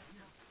beer.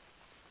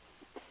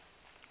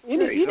 He's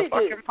a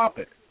fucking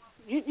puppet.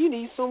 You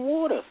need some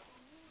water.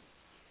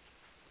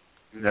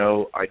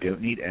 No, I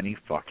don't need any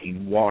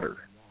fucking water.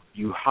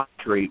 You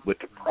hydrate with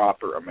the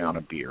proper amount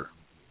of beer.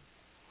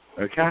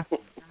 Okay?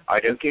 I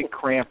don't get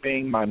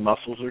cramping. My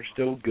muscles are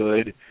still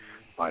good.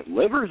 My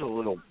liver's a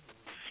little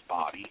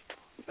spotty,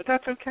 but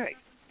that's okay.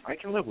 I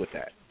can live with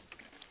that.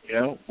 You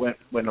know,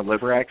 when the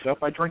liver acts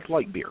up, I drink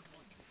light beer.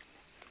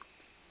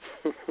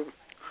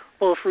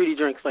 Or fruity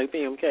drinks like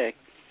BMK.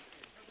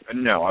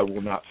 No, I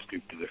will not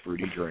stoop to the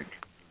fruity drink.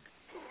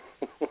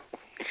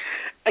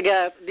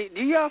 Guys,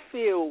 do y'all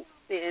feel,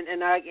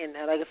 and like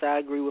I said, I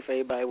agree with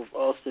everybody with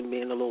Austin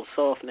being a little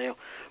soft now.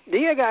 Do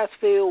you guys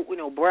feel, you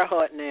know, Bret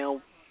Hart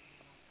now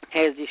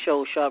has the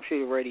show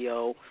Sharpshooter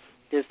Radio,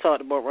 just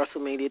talked about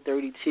WrestleMania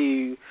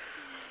 32,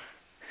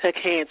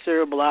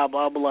 cancer, blah,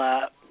 blah,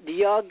 blah. Do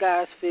y'all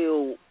guys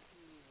feel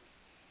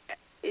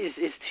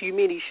it's too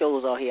many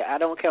shows out here? I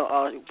don't count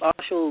our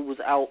show was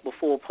out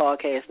before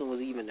podcasting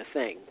was even a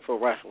thing for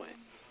wrestling.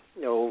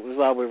 It's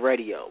all with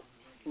radio.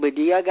 But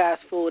do y'all guys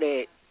feel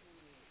that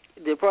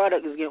the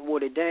product is getting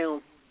watered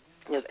down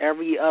as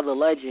every other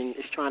legend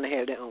is trying to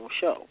have their own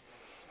show?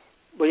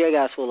 What do y'all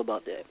guys feel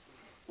about that?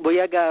 But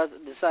y'all guys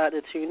decide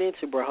to tune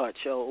into Bret Hart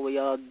show, or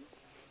y'all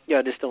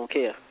just don't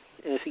care?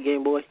 And it's a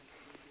Gameboy.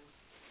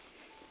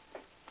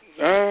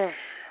 I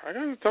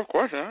got a tough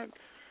question. I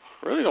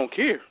really don't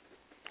care.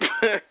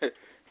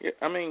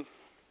 I mean,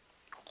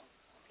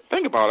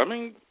 think about it. I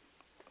mean,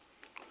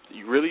 do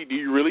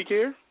you really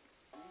care?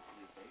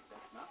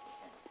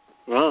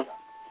 No,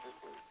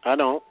 I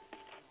don't.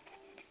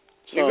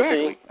 So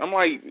exactly. I'm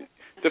like,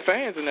 the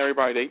fans and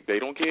everybody, they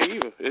don't care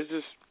either. It's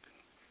just,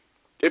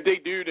 if they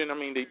do, then I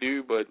mean they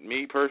do. But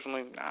me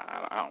personally,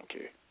 nah, I don't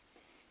care.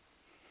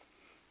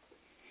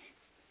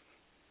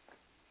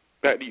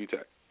 Back to you,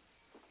 Tech.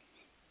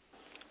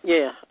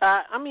 Yeah,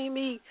 I mean,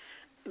 me,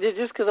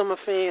 just because I'm a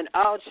fan,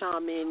 I'll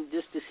chime in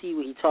just to see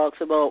what he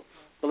talks about.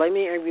 But like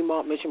me and Angry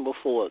Mark mentioned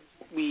before,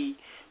 we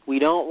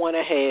don't want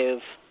to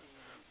have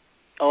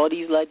all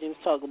these legends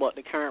talk about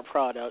the current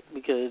product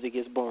because it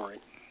gets boring.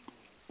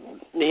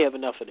 They have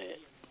enough of that.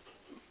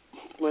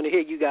 I want to hear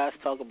you guys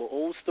talk about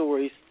old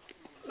stories,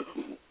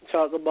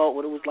 talk about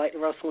what it was like to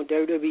wrestle in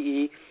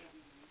WWE,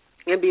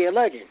 and be a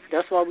legend.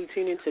 That's why we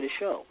tune into the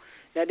show.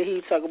 Not that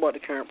he talk about the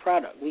current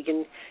product. We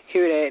can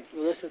hear that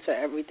and listen to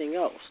everything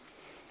else.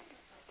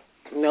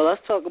 Now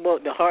let's talk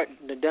about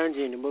the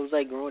dungeon, and what it was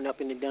like growing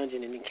up in the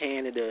dungeon in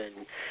Canada,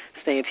 and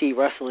Stampede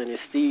Wrestling and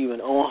Steve,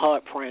 and Owen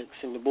Hart pranks,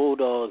 and the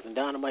Bulldogs, and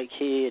Dynamite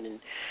Kid, and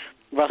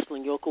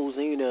wrestling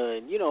Yokozuna,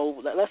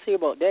 and let's hear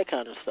about that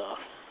kind of stuff,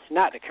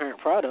 not the current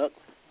product.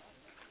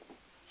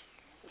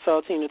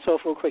 So, Tina,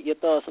 talk real quick your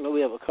thoughts. I know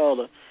we have a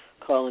caller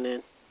calling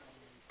in.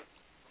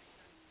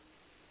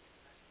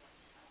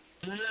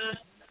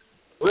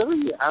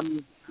 Really,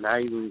 I'm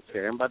not even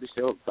caring about the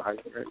show. Sorry,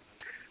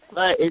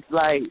 but it's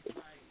like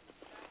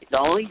the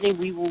only thing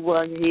we will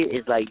want to hear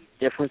is like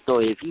different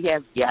stories. If he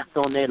has guests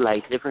on there,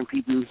 like different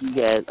people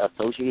he has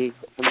associated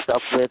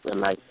himself with,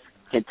 and like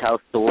can tell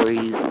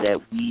stories that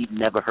we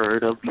never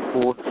heard of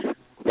before,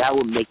 that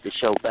would make the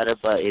show better.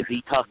 But if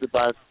he talks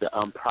about the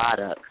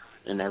products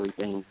and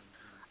everything,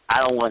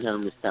 I don't want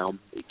him to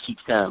keep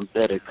sounding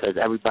bitter, because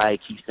everybody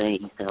keeps saying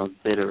he sounds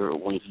bitter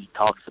when he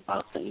talks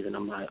about things, and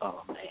I'm like,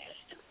 oh man,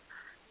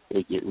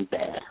 they're getting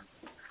bad.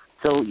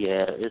 So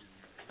yeah,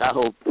 I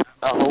hope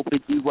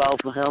it do well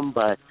for him,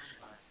 but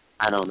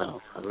I don't know.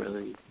 I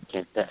really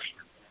can't say.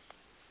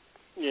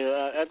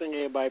 Yeah, I think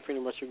everybody pretty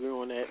much agree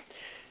on that.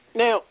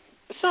 Now,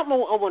 something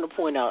I want to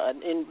point out,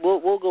 and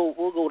we'll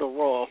go to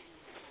Raw,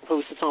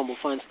 post the talking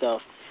about fun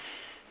stuff.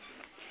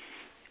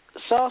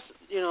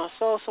 I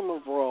saw some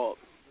of Raw.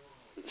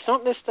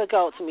 Something that stuck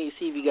out to me.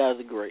 See if you guys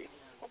agree.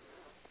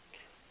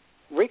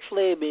 Ric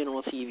Flair being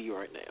on TV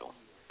right now.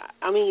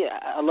 I mean,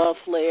 I love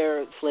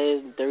Flair.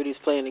 Flair's dirty,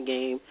 playing the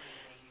game,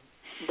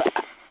 but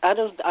I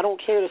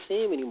don't care to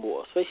see him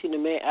anymore. Especially to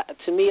me,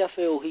 I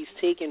feel he's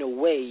taken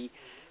away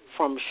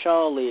from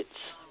Charlotte's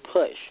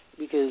push,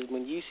 because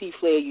when you see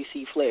Flair, you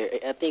see Flair.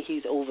 I think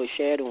he's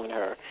overshadowing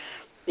her,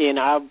 and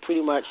I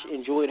pretty much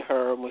enjoyed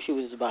her when she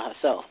was by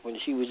herself, when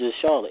she was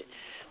just Charlotte.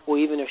 Or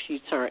even if she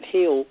turned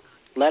heel,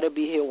 let her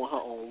be heel in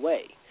her own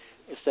way,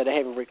 instead of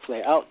having Ric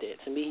Flair out there.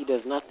 To me, he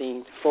does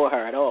nothing for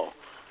her at all.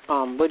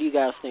 What do you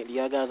guys think? Do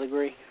y'all guys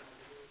agree?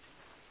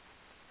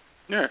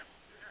 Yeah.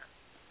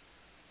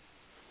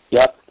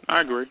 Yep.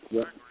 I agree.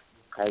 Yep.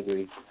 I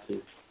agree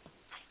too.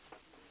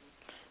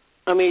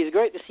 I mean, it's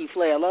great to see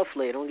Flair. I love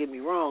Flair. Don't get me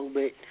wrong,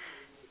 but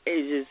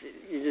it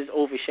just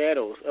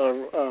overshadows.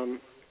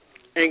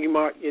 Angry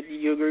Mark,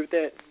 you agree with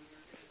that?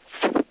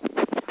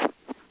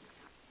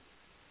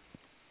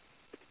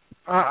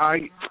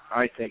 I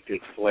think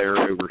that Flair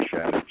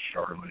overshadowed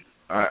Charlotte.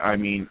 I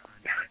mean,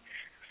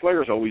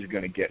 Flair's always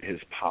going to get his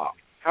pop.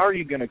 How are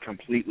you going to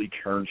completely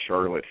turn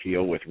Charlotte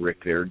heel with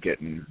Ric there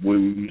getting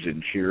woos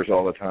and cheers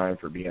all the time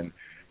for being,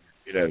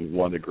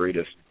 one of the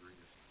greatest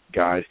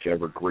guys to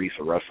ever grace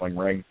a wrestling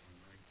ring?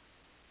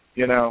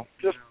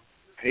 Just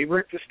pay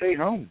Ric to stay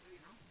home.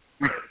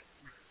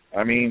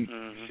 I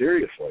mean,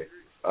 seriously.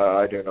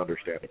 I don't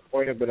understand the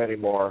point of it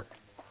anymore.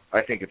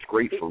 I think it's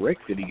great for Ric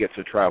that he gets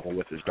to travel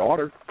with his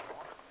daughter.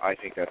 I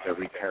think that's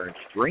every parent's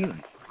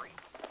dream,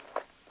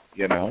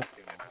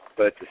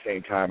 But at the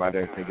same time, I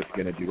don't think it's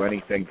going to do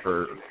anything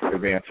for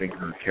advancing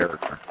her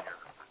character.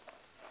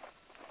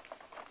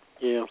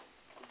 Yeah.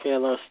 Okay,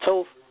 let's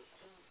Toph.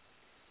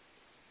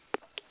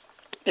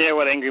 Yeah,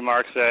 what Angry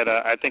Mark said,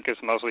 I think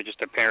it's mostly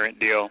just a parent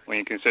deal when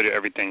you consider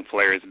everything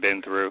Flair has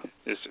been through.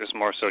 It's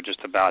more so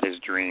just about his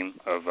dream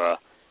of,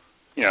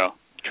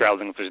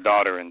 traveling with his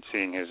daughter and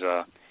seeing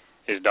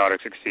his daughter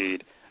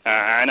succeed.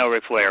 I know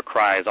Ric Flair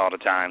cries all the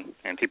time,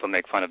 and people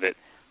make fun of it.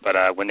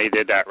 But when they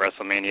did that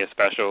WrestleMania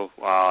special,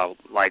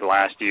 like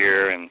last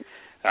year, and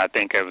I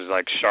think it was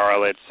like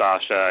Charlotte,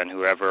 Sasha, and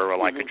whoever were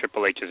like in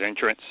Triple H's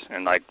entrance,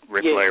 and like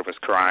Ric Flair was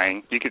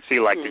crying. You could see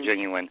like the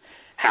genuine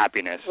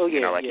happiness.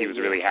 He was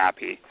really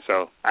happy.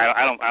 So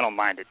I don't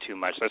mind it too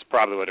much. That's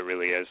probably what it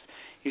really is.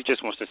 He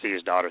just wants to see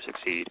his daughter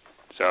succeed.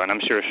 So, and I'm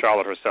sure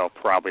Charlotte herself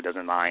probably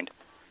doesn't mind.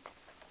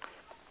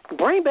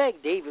 Bring back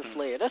David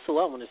Flair. That's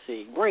what I want to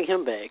see. Bring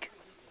him back.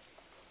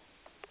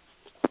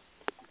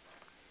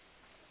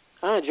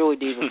 I enjoyed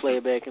David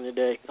Flair back in the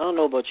day. I don't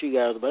know about you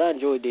guys, but I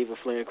enjoyed David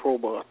Flair and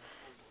Crowbar.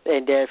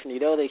 And Daphne,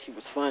 though, they she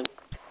was fun.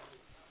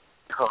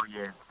 Oh,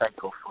 yeah,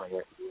 Psycho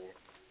Flair.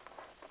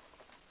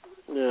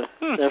 Yeah,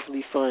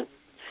 definitely fun.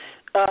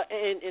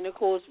 And of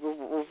course,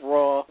 with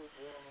Raw,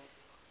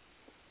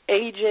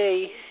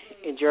 AJ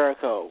and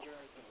Jericho.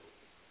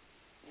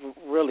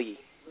 Really,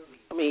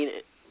 I mean,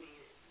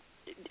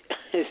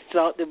 it's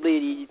thought to be.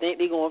 You think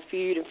they're going to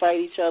feud and fight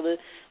each other?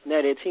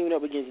 Now they're teaming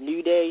up against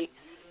New Day.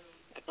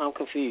 I'm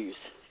confused.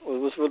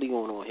 What's really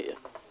going on here?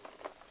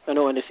 I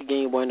know in this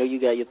game, boy, I know you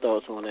got your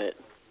thoughts on that.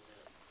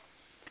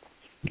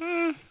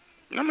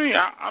 I mean,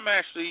 I'm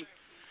actually,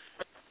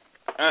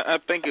 I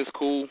think it's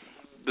cool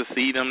to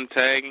see them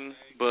tagging,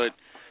 but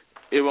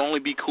it would only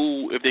be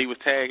cool if they were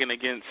tagging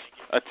against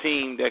a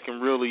team that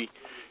can really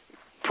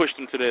push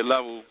them to their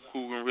level,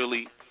 who can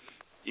really,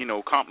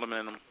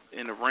 compliment them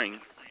in the ring.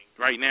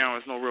 Right now,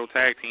 there's no real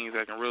tag teams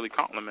that can really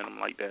compliment them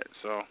like that.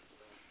 So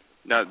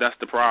that's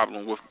the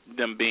problem with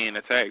them being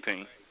a tag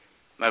team.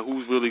 Like,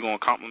 who's really going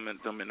to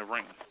compliment them in the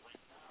ring?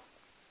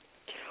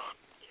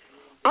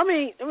 I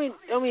mean,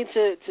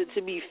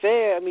 to be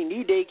fair, I mean,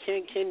 New Day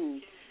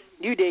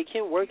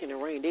can work in the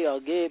ring. They are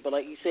good, but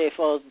like you said,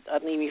 I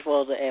think as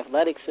far as the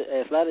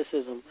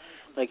athleticism,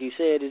 like you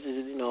said, this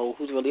is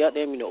who's really out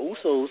there. I mean, the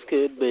Usos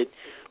could, but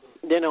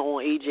they're not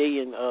on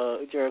AJ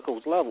and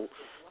Jericho's level.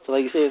 So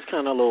like you said, it's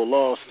kind of a little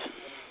lost.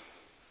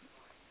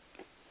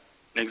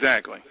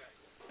 Exactly,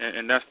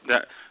 and that's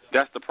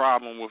the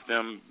problem with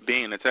them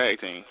being a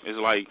tag team. It's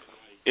like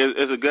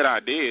it's a good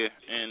idea,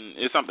 and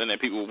it's something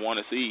that people want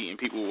to see and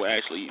people will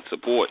actually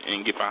support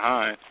and get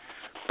behind.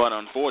 But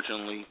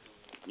unfortunately,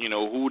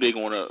 who they're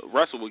going to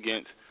wrestle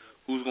against,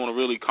 who's going to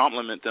really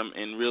compliment them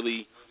and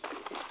really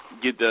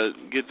get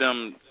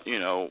them,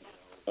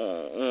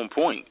 on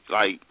point.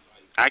 Like,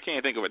 I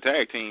can't think of a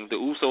tag team. The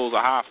Usos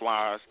are high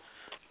flyers,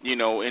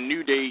 and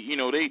New Day,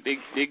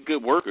 they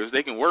good workers.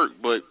 They can work,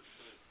 but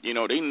they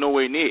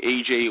nowhere near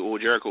AJ or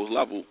Jericho's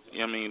level.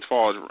 I mean, as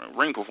far as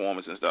ring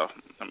performance and stuff.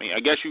 I mean, I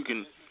guess you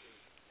can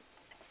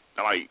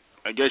say,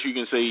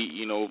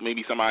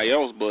 maybe somebody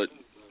else, but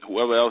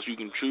whoever else you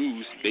can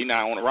choose, they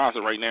not on the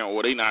roster right now,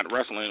 or they not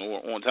wrestling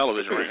or on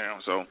television right now.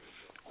 So,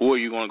 who are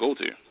you going to go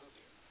to?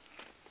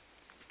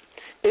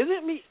 Is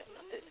it me?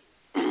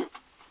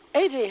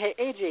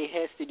 AJ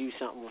has to do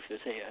something with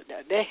his hair.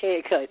 That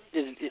haircut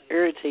just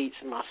irritates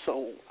my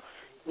soul.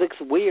 Looks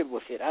weird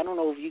with it. I don't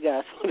know if you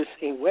guys feel the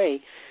same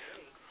way.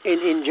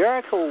 And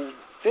Jericho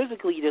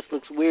physically just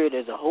looks weird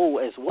as a whole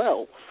as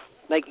well.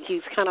 Like,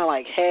 he's kind of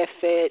like half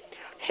fat,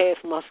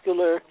 half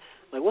muscular.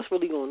 Like, what's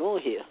really going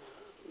on here?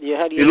 Yeah,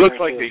 how do you?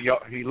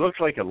 He looks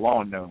like a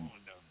lawn gnome.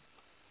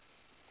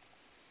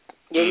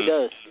 Yeah, he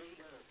does.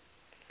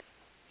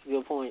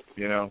 Good point.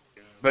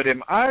 But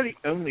am I the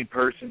only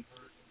person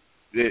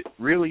that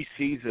really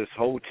sees this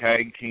whole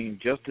tag team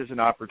just as an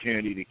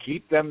opportunity to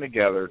keep them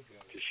together,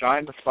 to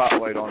shine the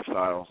spotlight on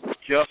Styles,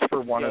 just for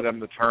one of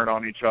them to turn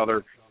on each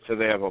other so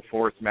they have a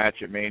fourth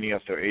match at Mania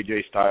so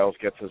AJ Styles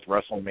gets his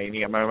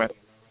WrestleMania moment?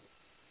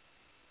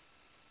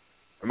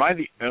 Am I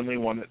the only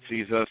one that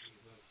sees this?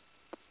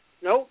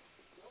 Nope.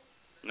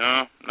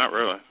 No, not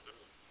really.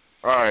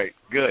 All right,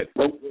 good.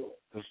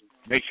 Just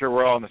make sure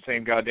we're all on the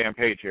same goddamn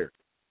page here.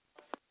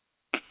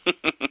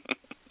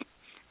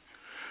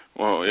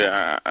 Well,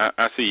 yeah,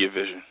 I see your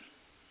vision.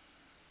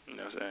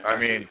 I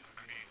mean,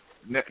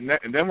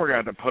 and then we're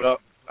going to have to put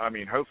up,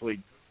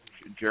 hopefully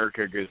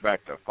Jericho goes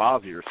back to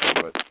Fozzy or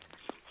something, but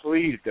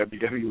please,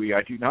 WWE,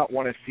 I do not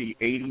want to see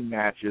 80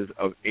 matches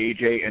of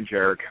AJ and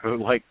Jericho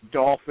like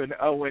Dolph and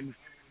Owens.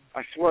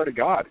 I swear to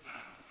God.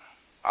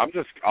 I'm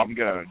going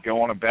to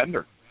go on a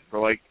bender for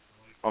like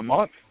a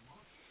month.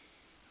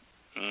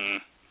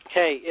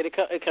 Hey, it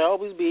can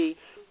always be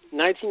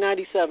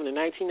 1997 and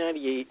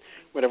 1998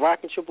 where The Rock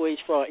and Triple H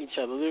fought each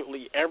other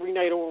literally every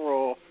night on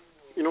Raw,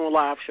 on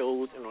live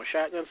shows, and on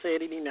Shotgun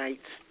Saturday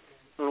nights,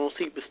 and on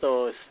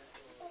Superstars.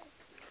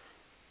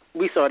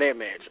 We saw that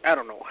match I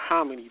don't know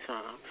how many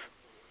times.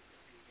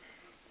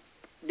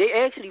 They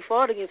actually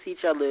fought against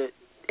each other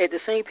at the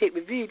same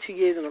pay-per-view 2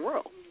 years in a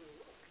row.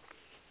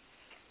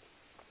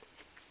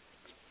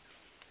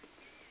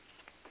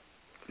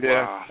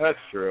 Yeah, wow. That's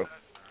true.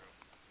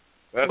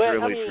 That's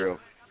really true.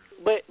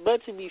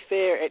 But to be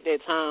fair, at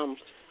that time,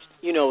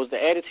 it was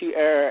the Attitude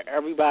Era.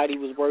 Everybody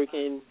was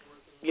working.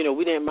 We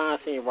didn't mind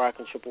seeing Rock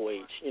and Triple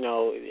H.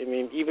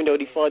 Even though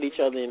they fought each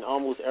other in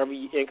almost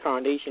every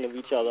incarnation of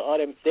each other, all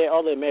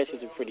their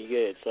matches are pretty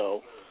good.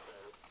 So,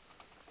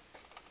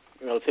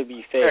 to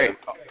be fair. Hey,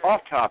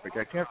 off topic.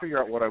 I can't figure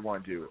out what I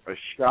want to do. A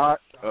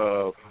shot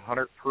of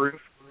 100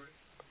 proof,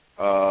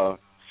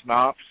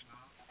 Snops,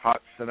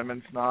 hot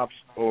cinnamon Snops,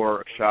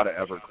 or a shot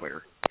of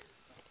Everclear.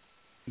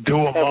 Do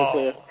them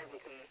all.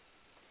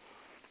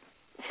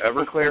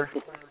 Everclear?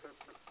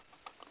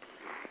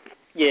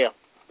 Yeah.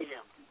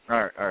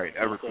 All right.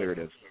 Everclear it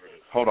is.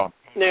 Hold on.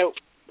 Now,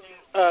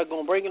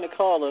 gonna bring in the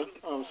caller.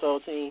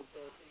 Saltine.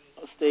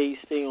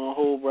 Stay on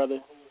hold,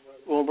 brother.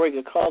 We'll break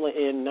a caller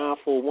in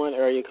 941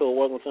 area code.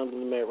 Welcome to Under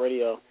the Mat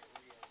Radio.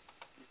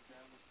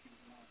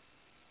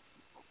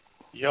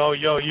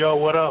 Yo,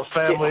 what up,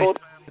 family?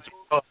 It's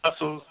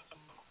Hustles.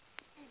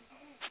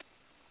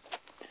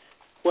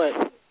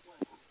 What?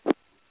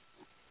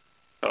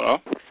 Hello?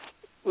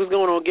 What's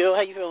going on, Gil?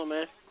 How you feeling,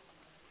 man?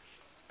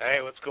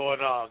 Hey, what's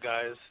going on,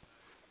 guys?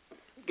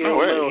 Gil,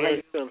 how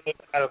you feeling?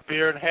 Got a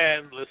beer in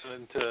hand,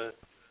 listening to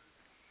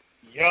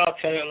y'all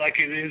tell it like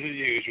it is as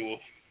usual.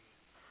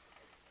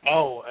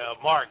 Oh,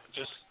 Mark,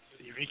 just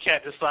if you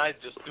can't decide,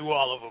 just do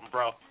all of them,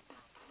 bro.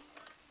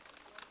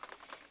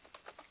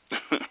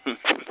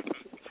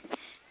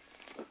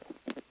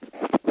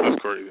 That's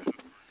crazy.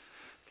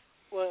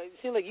 Well, it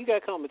seems like you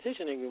got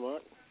competition, Angry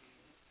Mark.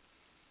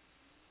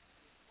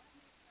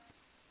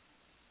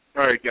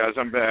 All right, guys,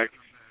 I'm back.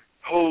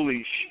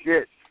 Holy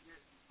shit!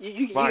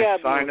 You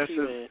got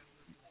sinuses.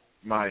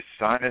 My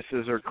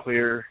sinuses are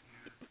clear.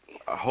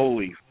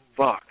 Holy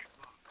fuck!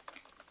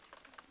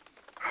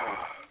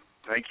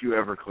 Thank you,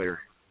 Everclear.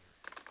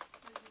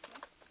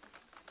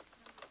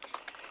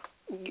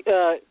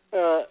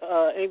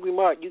 Angry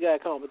Mark, you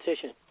got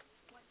competition.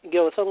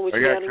 Gil, tell them what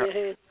you got in your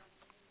hand.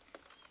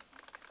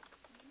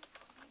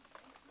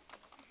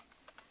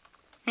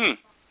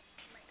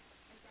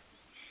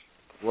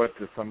 What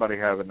does somebody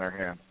have in their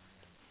hand?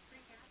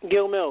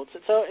 Gil Mills,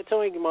 tell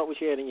Angry Mark what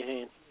you had in your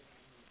hand.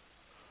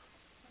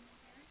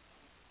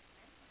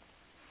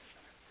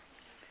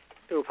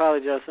 I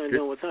apologize for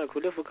dealing with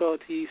technical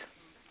difficulties.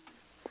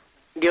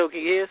 Gil, can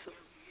you hear us?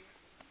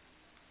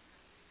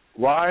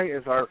 Why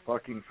is our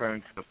fucking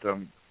phone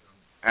system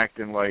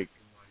acting like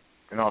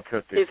an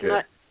autistic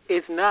kid?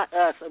 It's not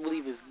us. I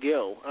believe it's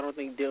Gil. I don't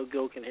think Gil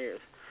can hear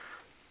us.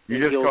 You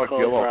just called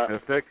Gil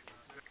autistic?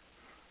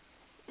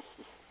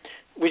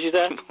 What you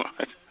say?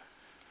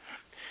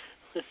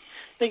 I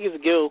think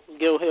it's Gil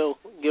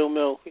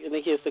Mill. I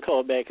think he has to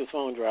call back. His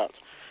phone dropped.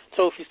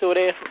 So if you still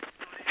there?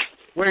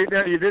 Wait,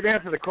 no, you didn't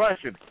answer the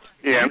question.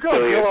 Yeah, you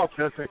called Gil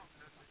autistic?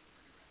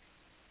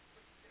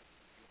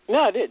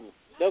 No, I didn't.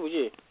 That was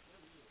you.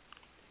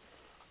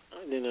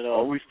 I didn't at all.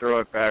 Always throw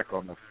it back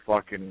on the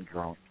fucking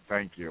drunk.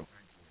 Thank you.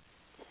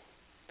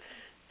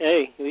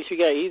 Hey, at least you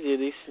got easy. At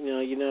least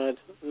you're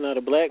not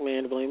a black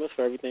man to blame us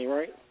for everything,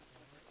 right?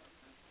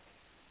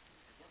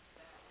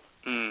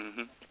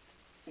 Mm-hmm.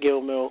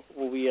 Gil Mill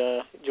will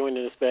be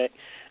joining us back.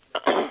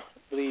 I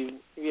believe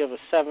we have a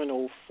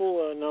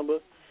 704 number.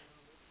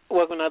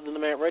 Welcome out to the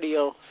Mat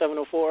Radio.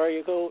 704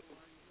 area code.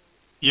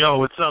 Yo,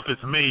 what's up?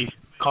 It's me.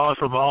 Calling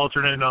from an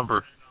alternate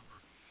number.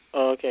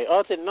 Okay,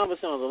 alternate number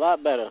sounds a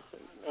lot better.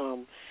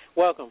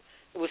 Welcome.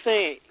 We're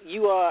saying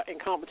you are in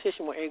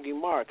competition with Angry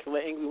Mark.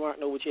 Let Angry Mark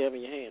know what you have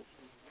in your hand.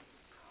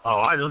 Oh,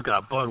 I just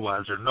got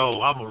Budweiser.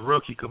 No, I'm a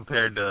rookie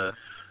compared to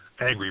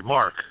Angry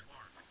Mark.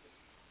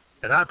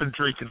 And I've been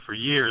drinking for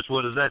years.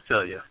 What does that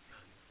tell you?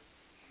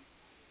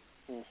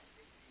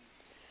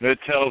 It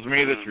tells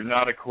me that you're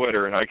not a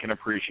quitter, and I can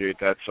appreciate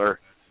that, sir.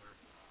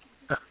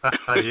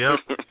 Yep.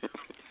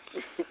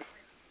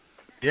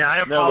 Yeah, I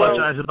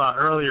apologize about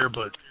earlier,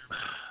 but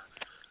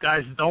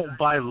guys, don't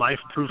buy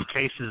life-proof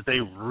cases.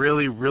 They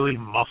really, really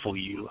muffle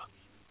you.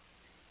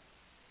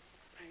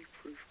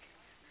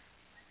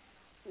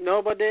 Know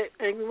about that,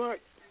 Angry Mark?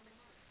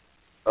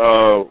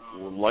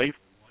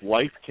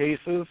 Life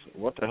cases?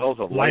 What the hell is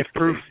a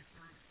life-proof?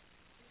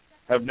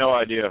 Have no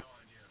idea.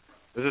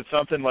 Is it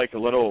something like a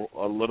little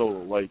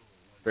like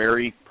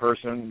fairy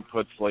person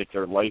puts like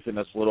their life in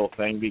this little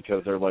thing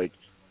because they're like,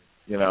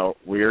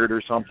 weird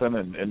or something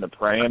and into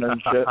praying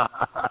and shit?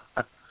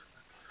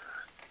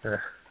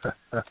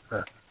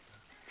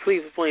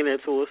 Please explain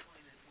that to us.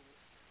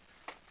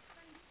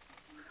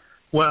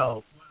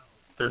 Well,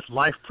 there's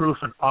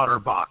life-proof and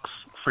OtterBox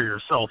for your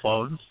cell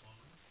phones.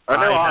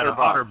 I had an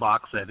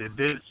OtterBox and it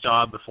did its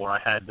job before I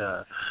had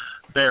to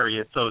bury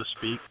it, so to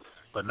speak.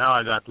 But now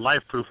I got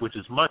LifeProof, which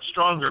is much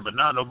stronger, but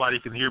now nobody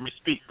can hear me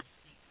speak.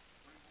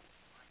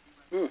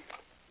 I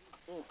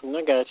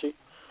got you.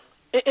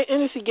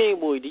 And it's a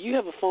Gameboy. Do you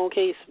have a phone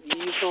case? Do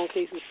you use phone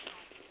cases?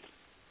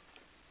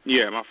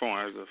 Yeah, my phone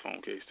has a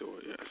phone case to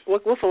it, yes.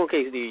 What phone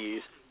case do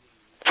you use?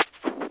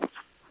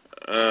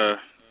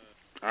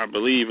 I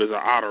believe it's an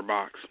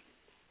OtterBox.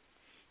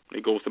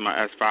 It goes to my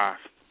S5.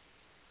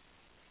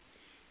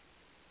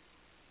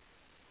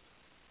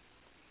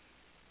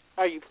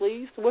 Are you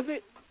pleased with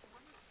it?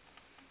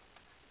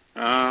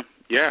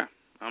 Yeah,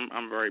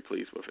 I'm very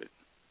pleased with it.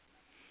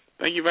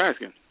 Thank you for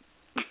asking.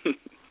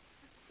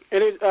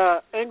 And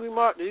Angry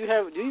Mark, do you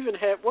even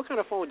have what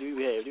kind of phone do you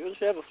have? Do you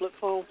have a flip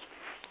phone?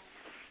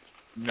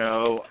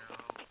 No.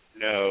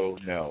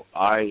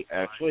 I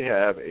actually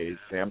have a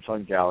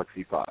Samsung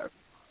Galaxy 5.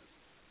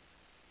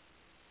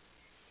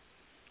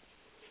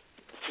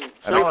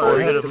 And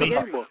according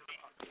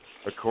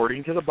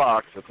to the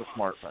box, it's a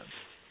smartphone.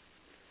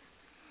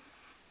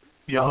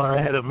 Y'all are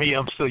ahead of me.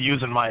 I'm still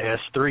using my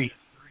S3.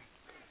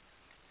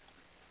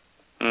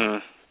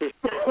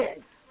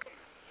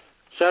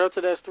 Shout out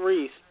to the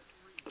S3s.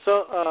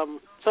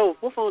 So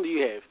what phone do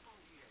you have?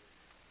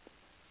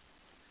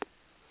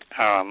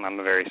 I'm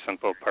a very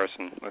simple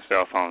person with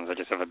cell phones. I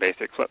just have a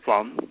basic flip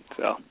phone.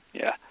 So,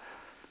 yeah.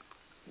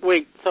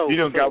 Wait, so... You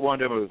don't got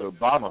one of those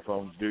Obama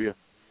phones, do you?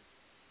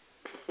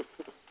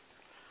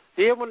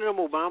 Do you have one of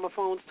them Obama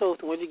phones,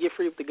 Toast? When you get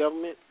free with the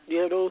government? Do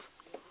you have those?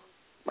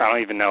 I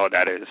don't even know what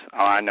that is.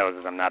 All I know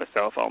is I'm not a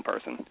cell phone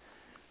person.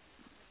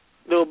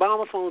 The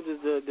Obama phones is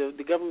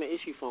the government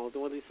issue phones, the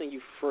ones they send you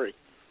for free,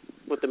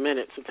 with the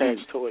minutes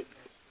attached to it.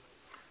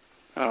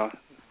 Oh,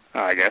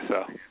 I guess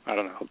so. I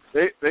don't know.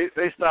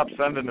 They stopped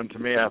sending them to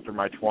me after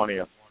my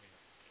 20th.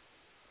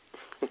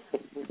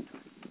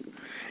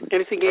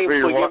 Anything game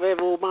before you ever have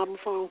an Obama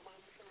phone?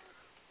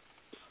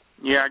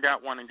 Yeah, I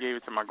got one and gave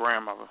it to my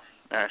grandmother,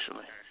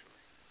 actually,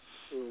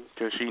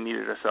 because she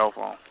needed a cell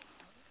phone.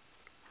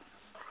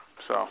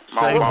 So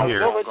my Obama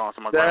phone gone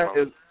to my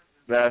grandmother.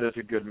 That is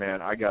a good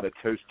man. I got a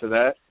toast to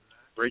that.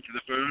 Right to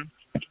the phone.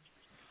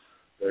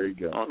 There you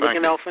go. Oh,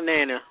 Looking out for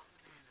Nana.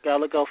 Gotta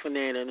look out for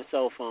Nana and the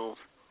cell phones.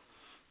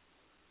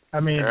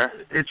 I mean,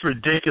 it's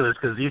ridiculous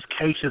because these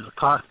cases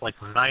cost like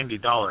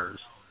 $90.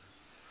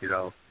 You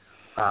know,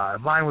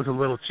 mine was a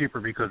little cheaper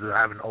because I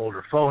have an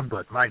older phone,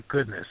 but my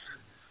goodness,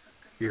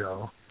 you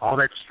know, all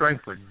that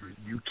strength, but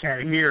you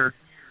can't hear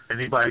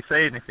anybody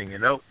say anything. You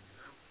know.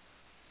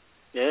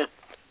 Yeah.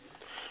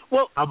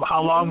 Well,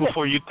 how long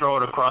before you throw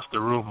it across the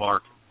room,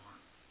 Mark?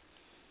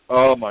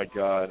 Oh my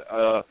God,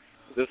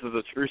 this is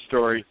a true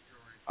story.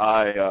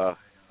 I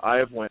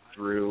have went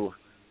through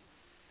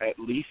at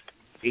least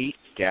 8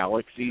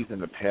 galaxies in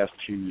the past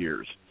 2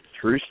 years.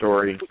 True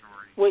story.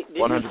 Wait,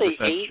 did 100% you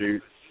say 8?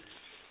 shoot.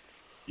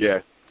 Yeah.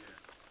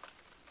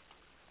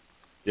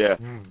 Yeah.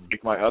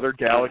 Like my other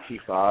Galaxy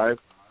 5,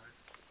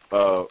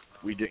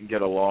 we didn't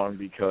get along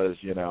because,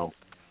 you know,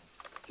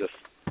 just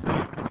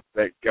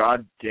that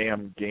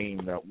goddamn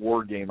game, that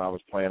war game I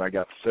was playing, I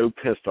got so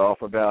pissed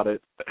off about it.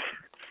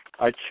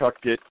 I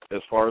chucked it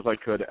as far as I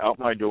could out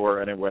my door,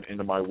 and it went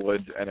into my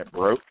woods, and it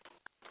broke.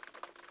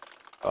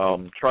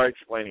 Try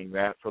explaining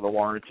that for the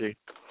warranty.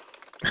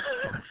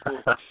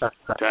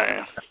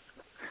 Damn.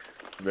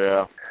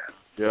 Yeah.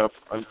 Yep.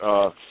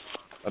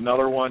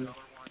 Another one,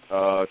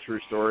 true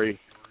story.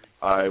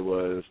 I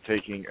was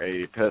taking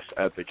a piss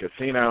at the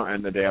casino,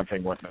 and the damn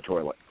thing went in the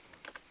toilet.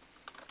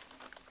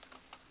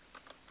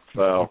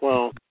 So,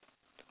 well,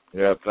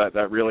 yeah,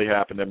 that really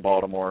happened in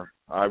Baltimore.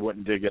 I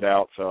wouldn't dig it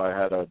out, so I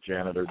had a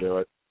janitor do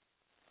it.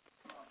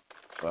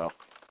 So,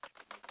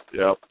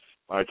 yep,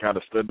 I kind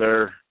of stood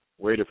there,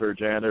 waited for a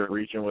janitor,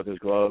 reaching with his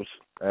gloves,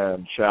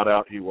 and shout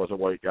out, he was a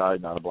white guy,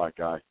 not a black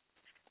guy.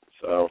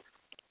 So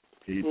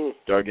he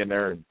dug in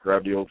there and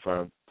grabbed the old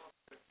phone,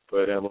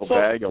 put it in a little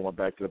bag, and went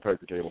back to the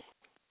poker table.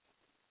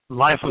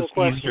 Life was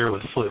easier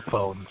with flip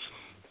phones.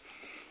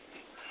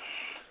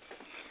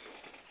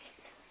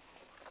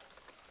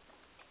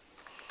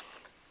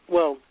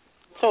 Well,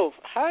 so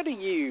how do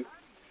you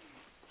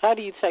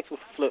text with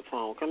a flip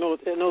phone? I know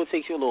it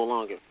takes you a little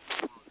longer.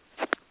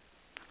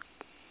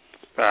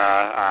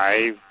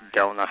 I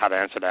don't know how to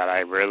answer that.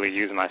 I rarely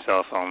use my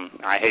cell phone.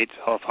 I hate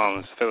cell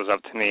phones. If it was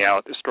up to me, I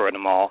would destroy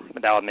them all.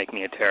 But that would make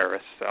me a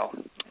terrorist. So,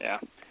 yeah.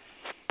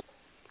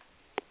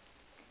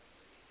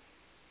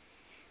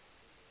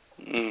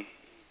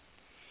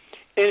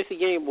 It's a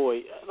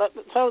Gameboy.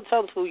 Tell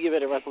us who you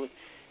better reckon.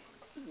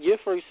 Your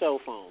first cell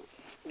phone.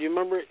 Do you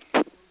remember it?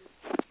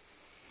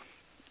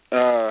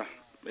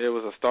 It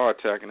was a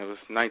StarTech, and it was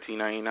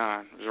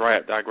 1999. It was right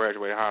after I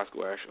graduated high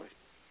school, actually.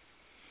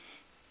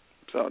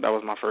 So that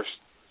was my first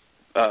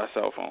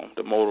cell phone,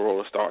 the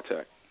Motorola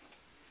StarTech.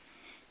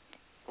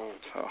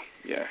 So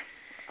yeah,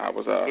 I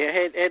was. Yeah,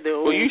 had the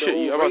old. Well, you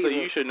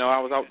should know I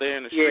was out there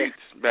in the streets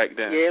back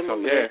then. Yeah, so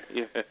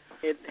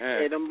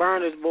yeah. Them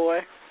burners,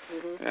 boy.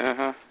 Mm-hmm.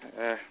 Yeah,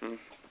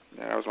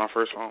 that was my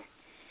first phone.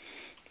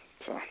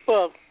 So.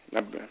 Well.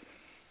 With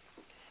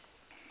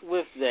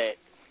that.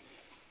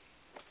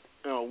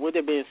 With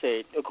that being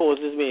said, of course,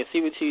 this being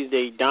Super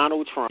Tuesday,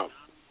 Donald Trump,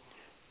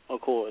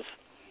 of course,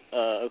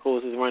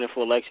 is running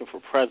for election for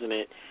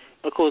president.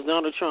 Of course,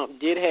 Donald Trump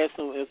did have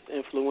some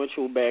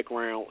influential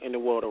background in the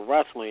world of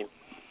wrestling.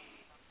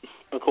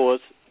 Of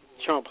course,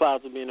 Trump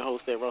plows to being the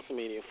host at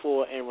WrestleMania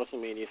 4 and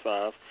WrestleMania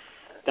 5.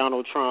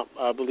 Donald Trump,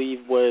 I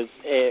believe, was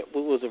at,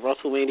 what was it,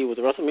 WrestleMania? Was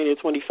it WrestleMania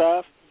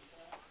 25?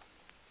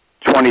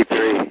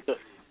 23.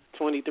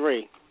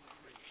 23.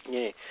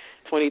 Yeah.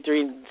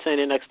 23,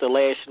 standing next to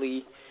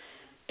Lashley,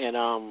 and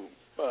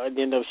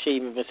ended up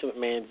shaving Vince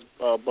McMahon's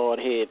bald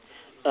head.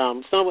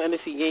 Some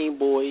NXT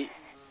Gameboy,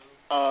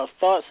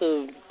 thoughts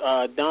of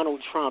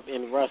Donald Trump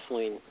in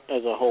wrestling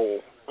as a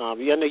whole. I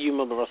know you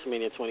remember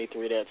WrestleMania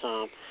 23 that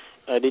time.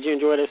 Did you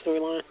enjoy that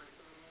storyline?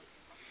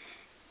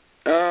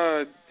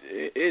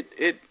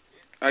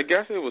 I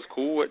guess it was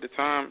cool at the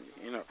time.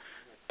 You know,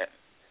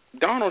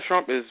 Donald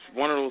Trump is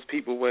one of those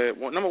people where,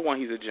 well, number one,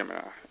 he's a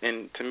Gemini,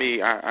 and to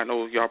me, I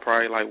know y'all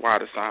probably like why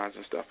the signs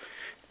and stuff.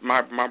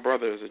 My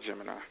brother is a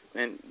Gemini,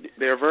 and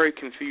they're very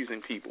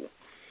confusing people.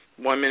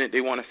 One minute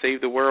they want to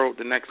save the world,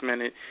 the next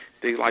minute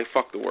they like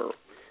fuck the world.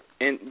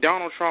 And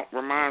Donald Trump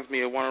reminds me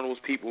of one of those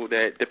people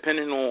that,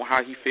 depending on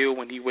how he feels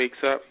when he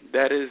wakes up,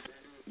 that is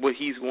what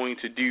he's going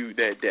to do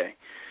that day.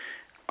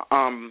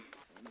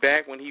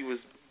 back when he was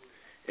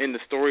in the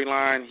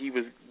storyline, he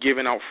was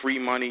giving out free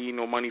money,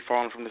 money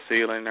falling from the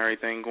ceiling and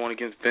everything, going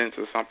against Vince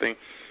or something.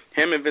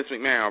 Him and Vince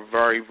McMahon are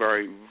very,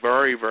 very,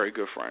 very, very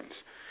good friends.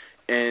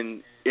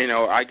 And,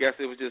 I guess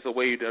it was just a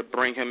way to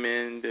bring him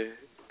in,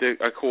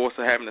 of course,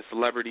 of having a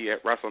celebrity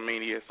at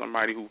WrestleMania,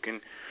 somebody who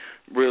can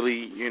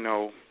really,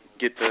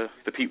 get the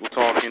people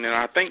talking. And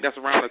I think that's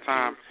around the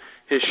time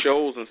his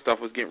shows and stuff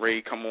was getting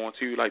ready to come on,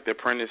 too, like the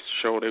Apprentice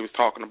show. They was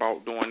talking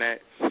about doing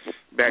that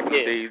back in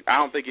the days. I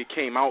don't think it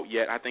came out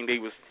yet. I think they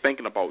was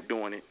thinking about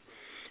doing it.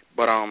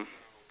 But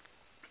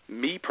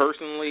me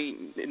personally,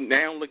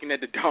 now looking at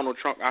the Donald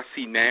Trump I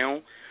see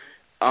now,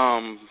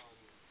 I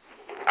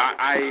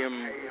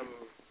am.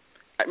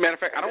 Matter of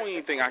fact, I don't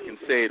even think I can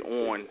say it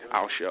on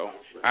our show.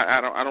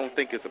 I don't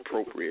think it's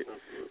appropriate.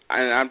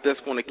 And I'm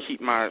just going to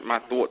keep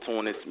my thoughts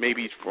on this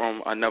maybe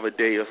from another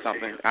day or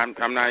something. I'm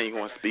not even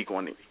going to speak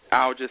on it.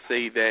 I'll just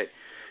say that,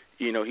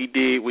 he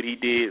did what he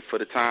did for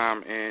the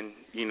time, and,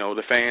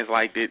 the fans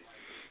liked it.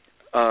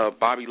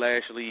 Bobby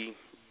Lashley,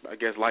 I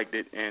guess, liked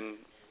it, and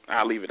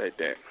I'll leave it at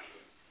that.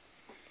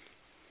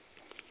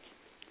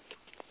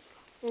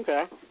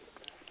 Okay.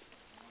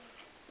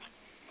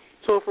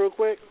 So, real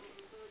quick.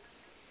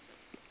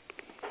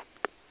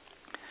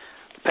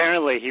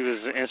 Apparently, he was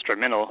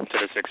instrumental to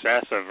the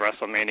success of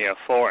WrestleMania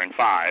 4 and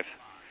 5.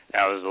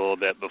 That was a little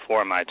bit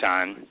before my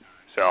time.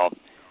 So,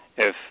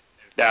 if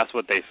that's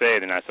what they say,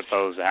 then I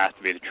suppose it has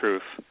to be the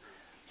truth.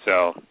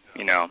 So,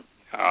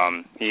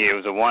 it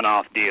was a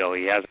one-off deal.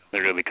 He hasn't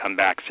really come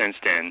back since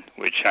then,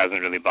 which hasn't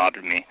really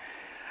bothered me.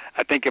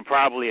 I think it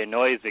probably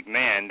annoys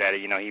McMahon that,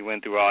 he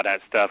went through all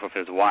that stuff with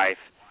his wife,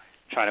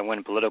 trying to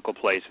win political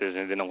places, and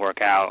it didn't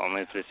work out,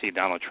 only to see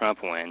Donald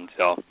Trump win.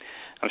 So,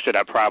 I'm sure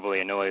that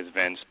probably annoys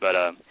Vince, but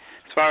as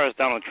far as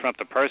Donald Trump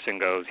the person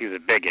goes, he's a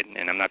bigot,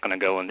 and I'm not going to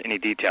go into any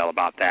detail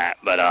about that,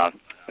 but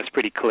it's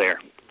pretty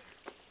clear.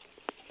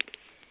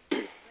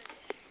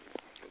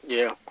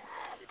 Yeah.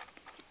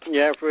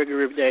 Yeah, I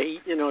agree with that.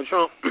 He,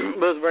 Trump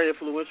was very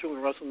influential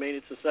in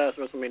WrestleMania success,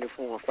 WrestleMania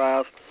 4 and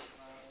 5.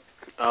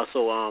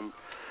 Also,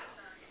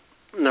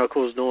 of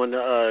course, doing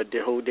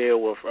the whole deal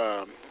with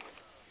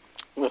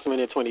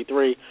WrestleMania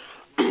 23.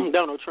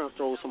 Donald Trump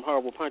throws some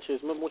horrible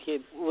punches. Remember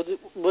when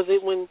was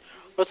it when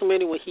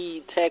WrestleMania when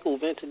he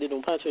tackled Vince and did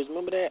them punches?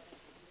 Remember that?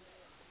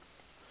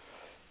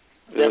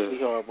 Definitely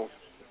horrible.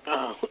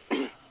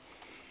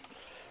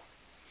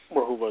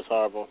 Or who was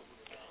horrible?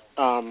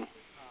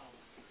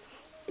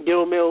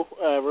 Gil Mill,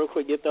 real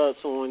quick, your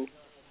thoughts on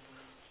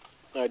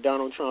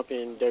Donald Trump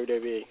and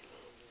WWE.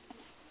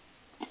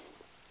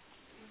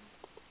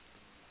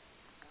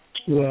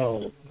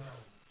 Well,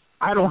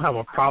 I don't have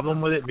a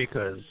problem with it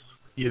because,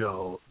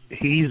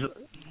 he's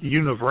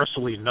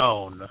universally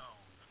known,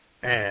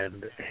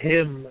 and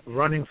him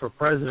running for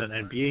president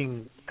and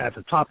being at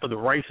the top of the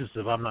races,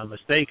 if I'm not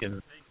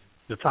mistaken,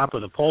 the top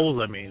of the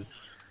polls,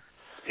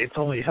 it's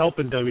only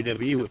helping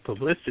WWE with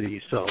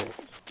publicity. So,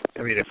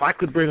 if I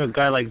could bring a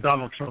guy like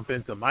Donald Trump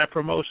into my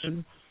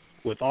promotion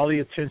with all the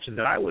attention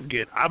that I would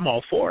get, I'm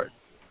all for it.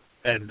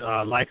 And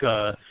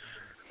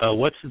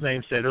what's his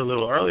name said a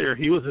little earlier,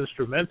 he was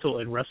instrumental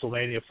in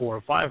WrestleMania 4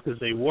 and 5 because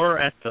they were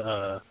at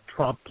the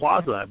Trump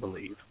Plaza, I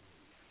believe.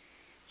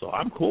 So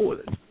I'm cool with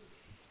it.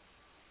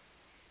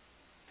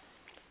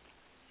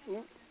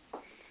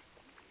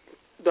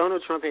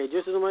 Donald Trump had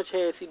just as much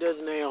hair as he does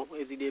now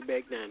as he did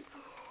back then.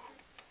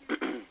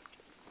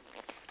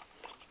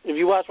 If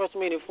you watch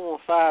WrestleMania 4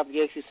 and 5,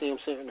 you actually see him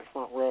sitting in the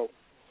front row.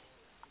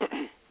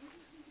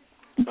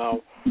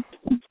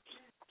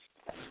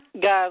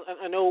 Guys,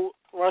 I know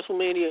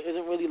WrestleMania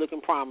isn't really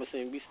looking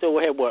promising. We still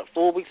had,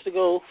 4 weeks to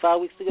go,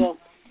 5 weeks to go?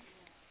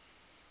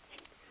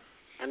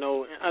 I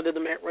know Under the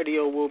Mat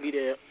Radio will be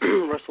there,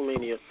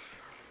 WrestleMania.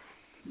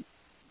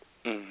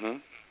 Mm-hmm.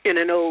 And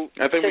I know...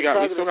 I think we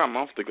still got a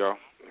month to go.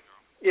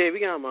 Yeah, we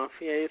got a month.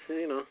 Yeah, it's,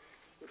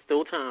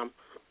 still time.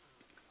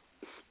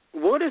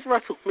 What is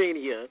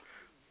WrestleMania?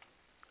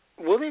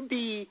 Will it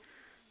be...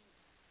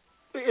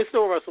 It's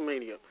still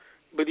WrestleMania.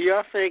 But do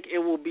y'all think it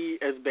will be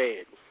as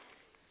bad?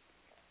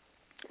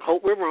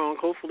 Hope we're wrong.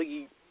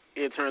 Hopefully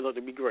it turns out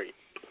to be great.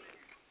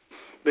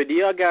 But do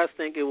y'all guys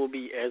think it will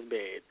be as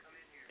bad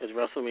as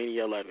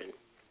WrestleMania 11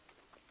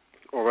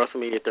 or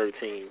WrestleMania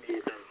 13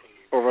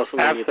 or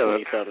WrestleMania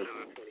 27?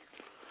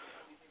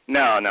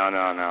 No.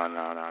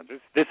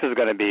 This is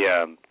going to be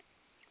a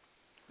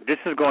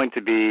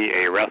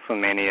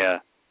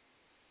WrestleMania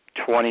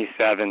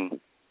 27,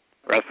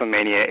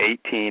 WrestleMania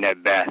 18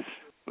 at best,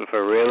 with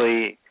a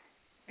really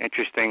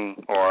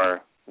interesting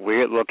or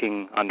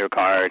weird-looking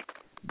undercard,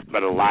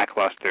 but a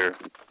lackluster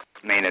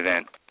main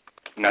event.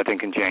 Nothing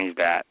can change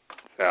that.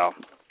 So,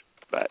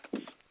 but.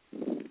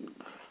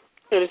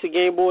 And it's a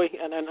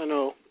Gameboy, and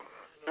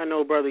I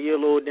know, brother, you're a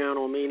little down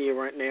on Mania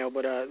right now,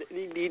 but do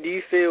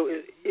you feel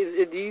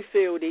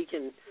they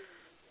can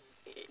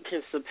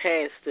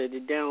surpass the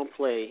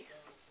downplay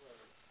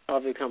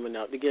of it coming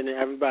out, to getting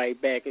everybody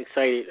back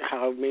excited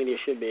how Mania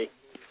should be?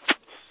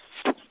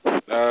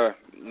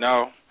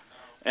 No.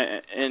 And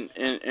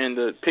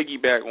to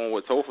piggyback on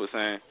what Toph was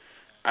saying,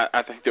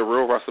 I think the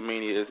real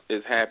WrestleMania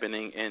is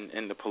happening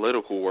in the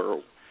political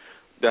world.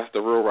 That's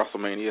the real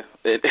WrestleMania.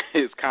 It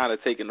is kind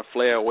of taking the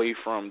flair away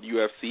from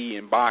UFC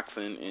and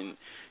boxing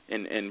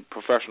and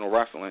professional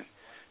wrestling.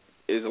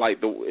 It's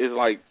like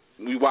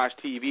we watch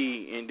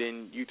TV and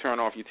then you turn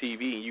off your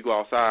TV and you go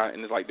outside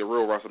and it's like the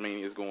real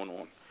WrestleMania is going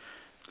on.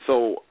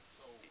 So,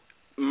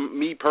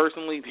 me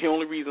personally, the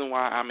only reason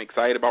why I'm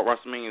excited about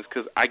WrestleMania is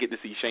because I get to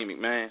see Shane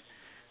McMahon.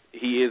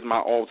 He is my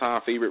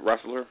all-time favorite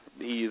wrestler.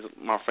 He is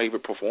my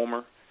favorite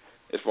performer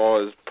as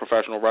far as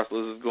professional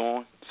wrestlers is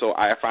going. So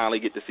I finally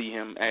get to see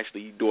him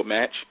actually do a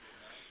match.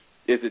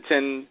 Is it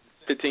 10,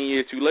 15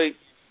 years too late?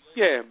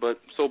 Yeah, but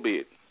so be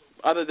it.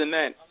 Other than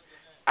that,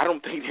 I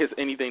don't think there's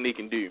anything they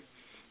can do.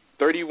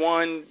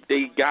 31,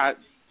 they got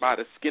by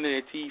the skin of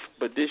their teeth,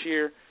 but this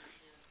year,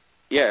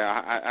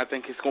 yeah, I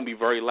think it's going to be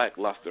very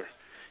lackluster.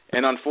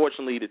 And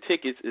unfortunately, the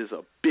tickets is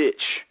a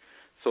bitch.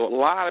 So a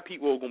lot of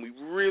people are going to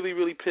be really,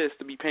 really pissed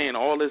to be paying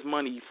all this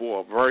money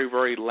for a very,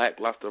 very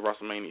lackluster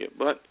WrestleMania.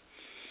 But,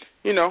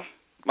 you know,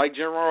 like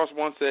Jim Ross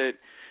once said,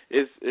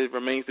 it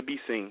remains to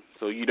be seen.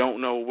 So you don't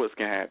know what's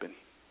going to happen.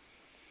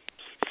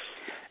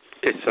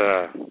 It's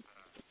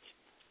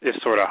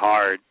sort of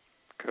hard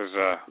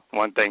because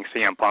one thing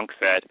CM Punk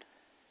said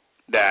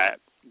that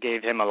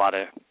gave him a lot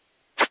of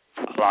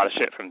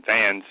shit from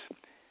fans.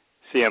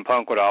 CM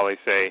Punk would always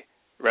say,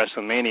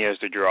 WrestleMania is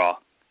the draw.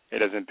 It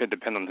doesn't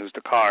depend on who's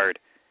the card.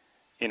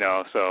 You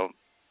know, so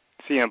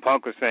CM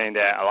Punk was saying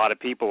that a lot of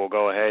people will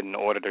go ahead and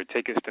order their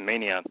tickets to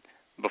Mania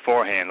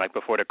beforehand, like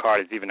before the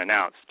card is even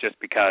announced, just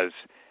because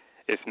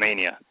it's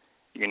Mania,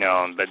 you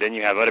know. But then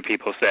you have other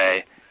people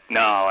say,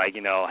 no, like,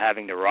 you know,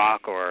 having The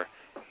Rock or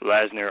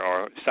Lesnar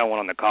or someone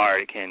on the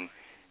card can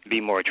be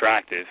more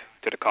attractive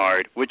to the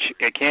card, which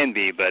it can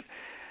be, but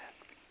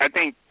I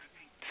think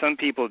some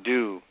people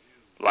do,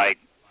 like,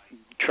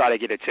 try to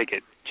get a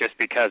ticket just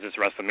because it's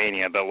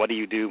WrestleMania, but what do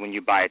you do when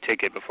you buy a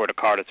ticket before the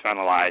card is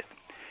finalized,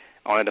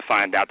 only to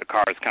find out the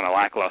card is kind of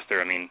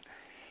lackluster? I mean,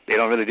 they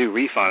don't really do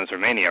refunds for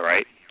Mania,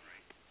 right?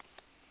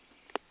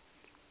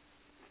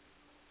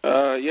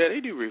 Yeah,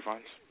 they do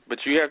refunds,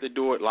 but you have to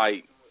do it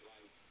like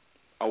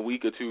a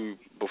week or two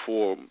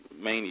before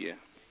Mania.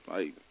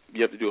 Like,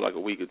 you have to do it like a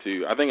week or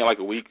two. I think like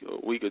a week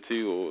or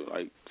two, or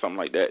like something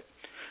like that.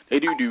 They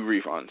do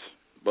refunds,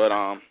 but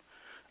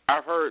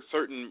I've heard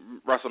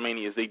certain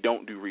WrestleManias they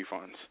don't do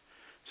refunds.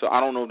 So I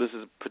don't know if this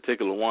is a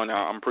particular one.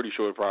 I'm pretty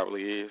sure it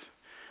probably is.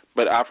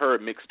 But I've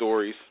heard mixed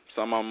stories.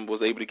 Some of them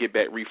was able to get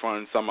back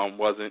refunds, some of them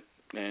wasn't.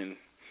 And,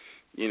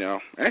 you know,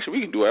 actually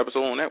we can do an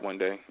episode on that one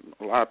day.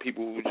 A lot of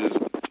people were just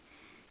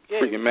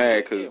freaking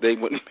mad because they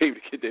wouldn't be able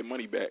to get their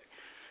money back.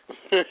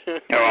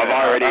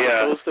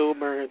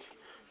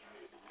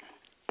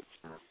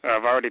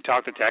 I've already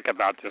talked to Tech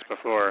about this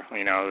before.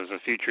 You know, there's a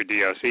future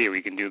DOC.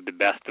 We can do the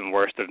best and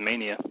worst of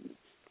Mania.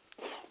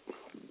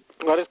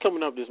 Well, that's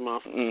coming up this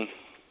month.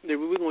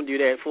 We're going to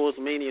do that for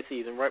the Mania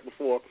season right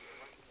before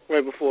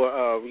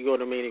we go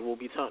to Mania. We'll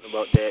be talking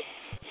about that.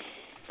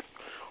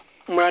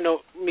 I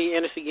know me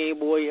and the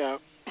Gameboy,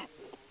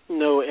 you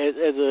know,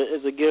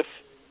 as a gift,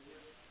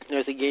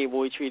 as a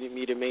Gameboy treated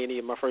me to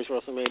Mania, my first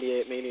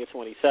WrestleMania at Mania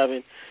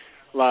 27,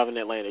 live in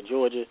Atlanta,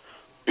 Georgia.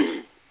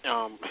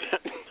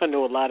 I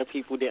know a lot of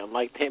people didn't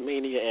like that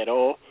Mania at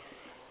all.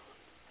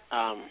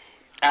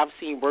 I've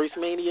seen worse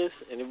Manias,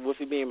 and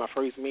with it being my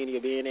first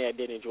Mania being there, I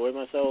did enjoy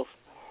myself.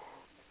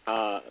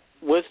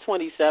 Was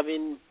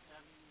 27,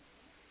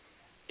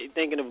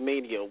 thinking of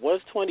Mania,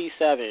 was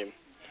 27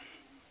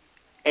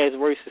 as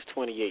worse as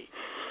 28?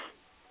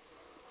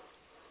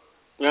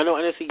 I know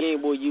NSC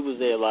Gameboy, you was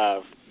there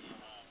live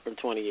for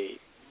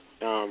 28.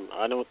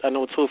 I know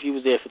Toof, you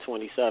was there for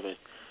 27.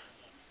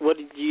 What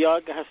did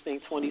y'all guys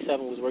think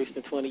 27 was worse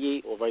than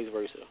 28 or vice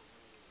versa?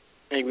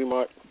 Angry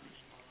Mark?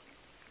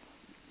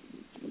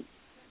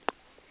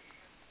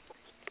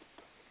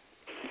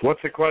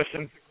 What's the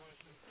question?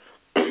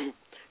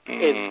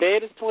 As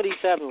bad as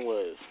 27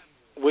 was,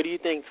 what do you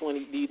think? Do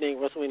you think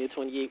WrestleMania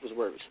 28 was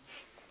worse?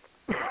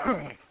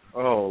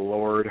 Oh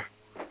Lord.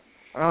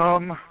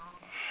 Wasn't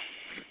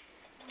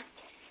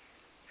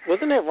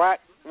it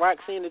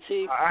Roxanne the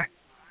Chief?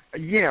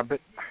 Yeah,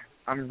 but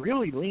I'm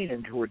really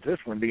leaning towards this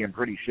one being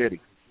pretty shitty.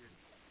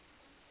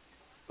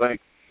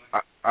 Like,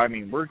 I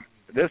mean,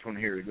 this one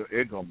here,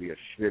 it's gonna be a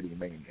shitty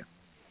Mania.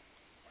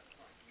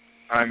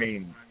 I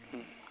mean,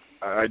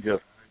 I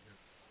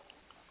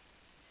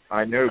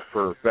know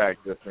for a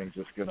fact this thing's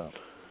just going to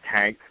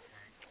tank.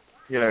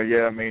 You know,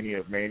 yeah,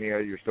 Mania is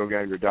Mania. You still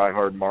got your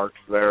diehard marks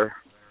there.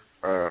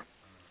 You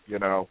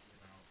know,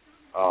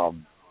 I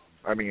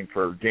mean,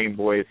 for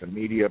Gameboy, it's a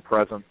media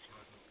presence,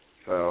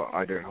 so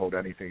I didn't hold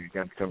anything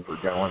against him for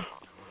going.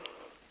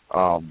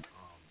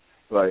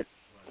 But,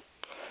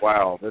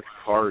 wow, this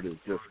card is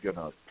just going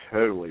to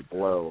totally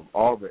blow.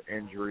 All the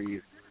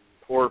injuries,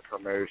 poor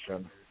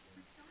promotion,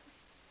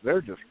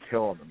 they're just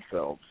killing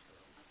themselves.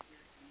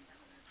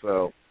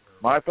 So,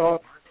 my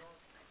thoughts,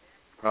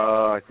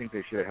 I think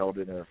they should have held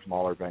it in a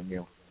smaller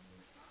venue.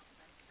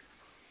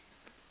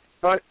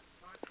 But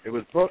it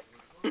was booked.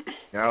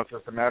 Now it's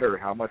just a matter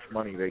of how much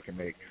money they can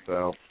make.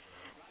 So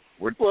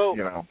Well,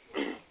 you know,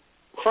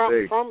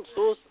 from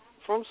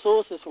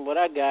sources, from what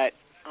I got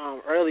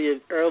earlier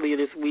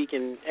this week,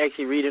 and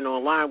actually reading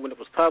online when it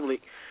was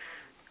public,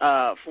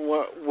 from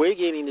what we're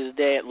getting is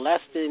that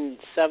less than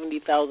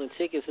 70,000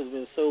 tickets have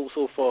been sold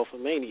so far for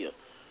Mania.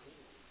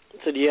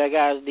 So do you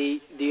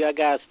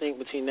guys think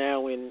between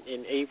now and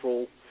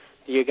April,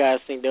 do you guys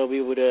think they'll be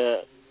able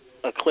to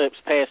eclipse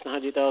past the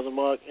 100,000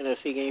 mark in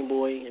NFC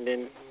Gameboy and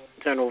then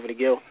turn over to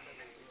Gil?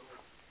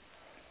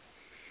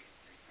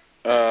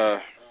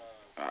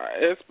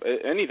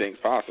 Anything's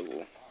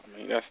possible. I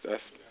mean, that's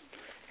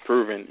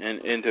proven.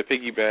 And to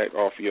piggyback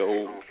off your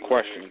old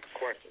question,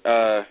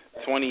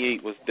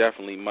 28 was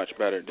definitely much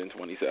better than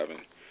 27,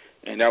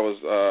 and that was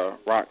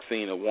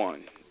Roxina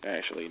 1.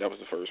 Actually, that was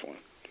the first one.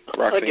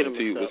 Roxina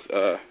 2 was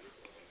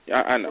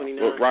I know.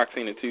 Well,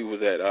 Roxina 2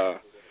 was at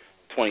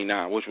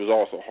 29, which was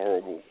also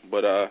horrible.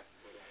 But the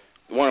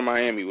one in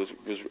Miami was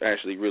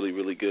actually really,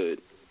 really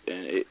good,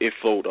 and it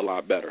flowed a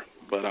lot better.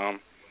 But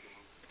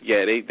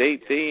yeah, they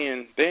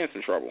in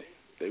some trouble.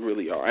 They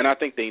really are, and I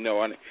think they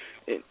know.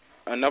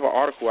 Another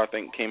article I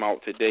think came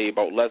out today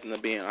about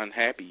Lesnar being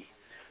unhappy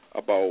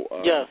about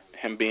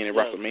him being in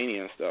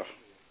WrestleMania and stuff.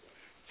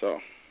 So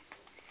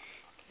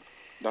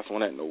that's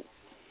on that note.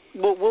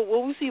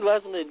 Will we see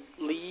Lesnar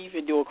leave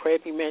and do a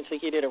crappy match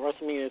like he did at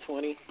WrestleMania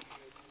 20?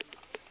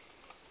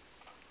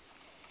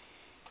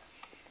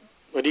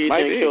 Or do you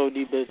think he'll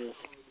do business?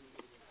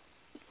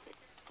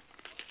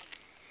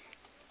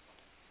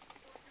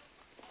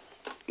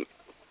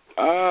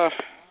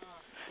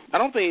 I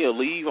don't think he'll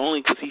leave,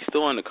 only because he's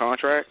still under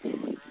contract,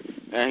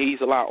 and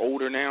he's a lot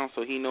older now,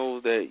 so he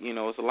knows that, you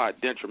know, it's a lot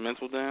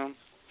detrimental to him.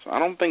 So I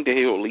don't think that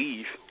he'll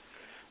leave,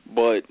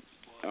 but,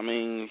 I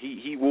mean,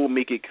 he will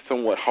make it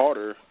somewhat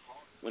harder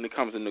when it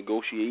comes to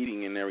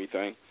negotiating and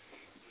everything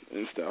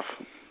and stuff.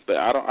 But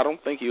I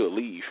don't think he'll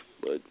leave,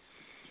 but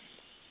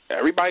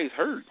everybody's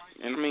hurt.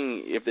 And, I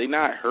mean, if they're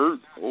not hurt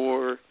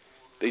or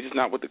they just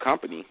not with the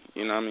company,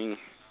 you know what I mean?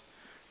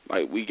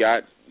 Like, we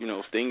got, you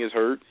know, Sting is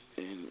hurt,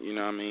 and, you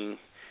know what I mean?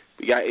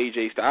 We got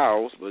AJ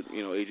Styles, but,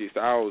 you know, AJ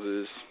Styles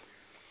is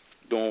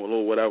doing a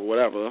little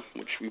whatever,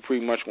 which we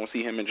pretty much going to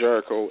see him and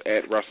Jericho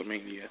at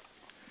WrestleMania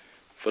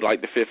for,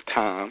 like, the 5th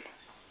time.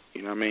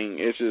 You know what I mean?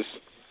 It's just,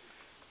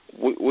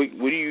 what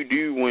do you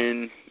do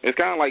when, it's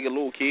kind of like a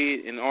little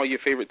kid and all your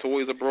favorite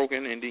toys are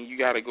broken, and then you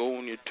got to go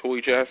in your toy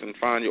chest and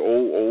find your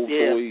old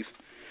toys.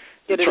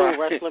 Yeah, the little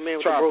wrestler man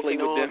with the broken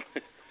arm.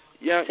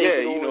 Yeah,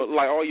 you know,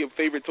 like all your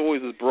favorite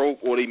toys is broke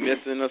or they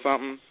missing or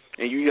something,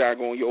 and you gotta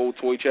go in your old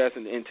toy chest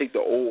and take the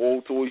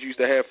old toys you used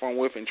to have fun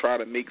with and try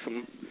to make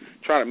some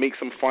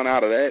fun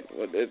out of that.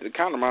 It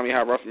kind of reminds me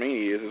how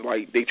WrestleMania is. It's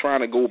like they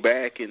trying to go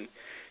back and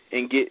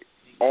get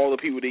all the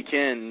people they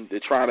can to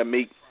try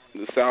to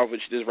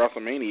salvage this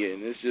WrestleMania,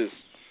 and it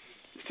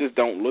just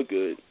don't look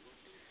good.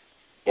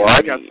 Well,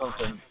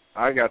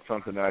 I got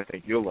something that I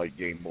think you'll like,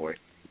 Gameboy.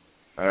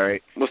 All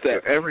right. What's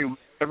that? So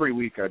every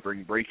week I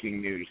bring breaking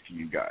news to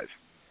you guys.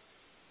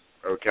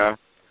 Okay?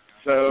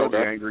 So the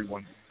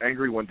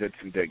angry one did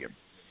some digging.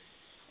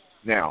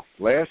 Now,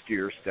 last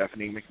year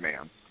Stephanie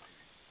McMahon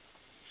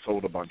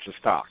sold a bunch of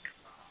stock.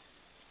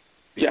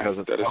 Because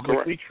it's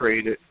publicly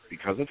traded,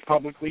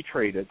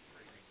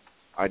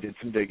 I did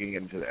some digging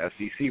into the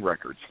SEC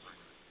records.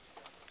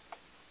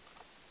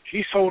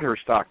 She sold her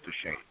stock to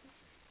Shane.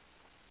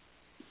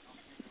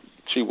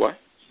 She what?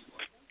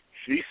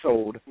 She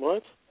sold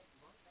what?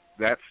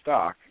 That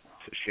stock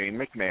to Shane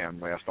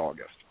McMahon last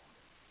August.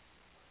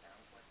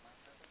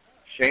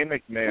 Shane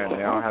McMahon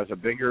now has a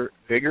bigger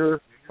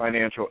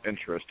financial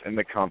interest in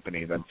the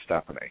company than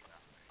Stephanie.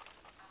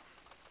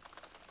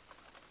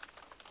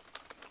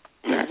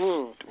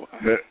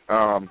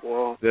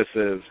 This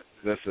is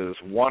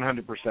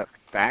 100%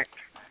 fact.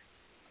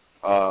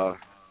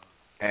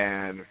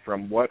 And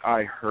from what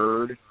I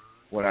heard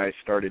when I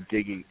started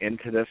digging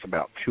into this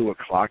about 2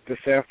 o'clock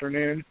this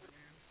afternoon,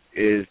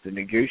 is the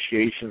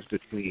negotiations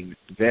between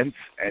Vince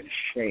and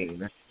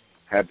Shane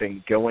have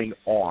been going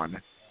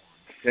on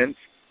since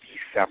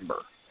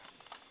December.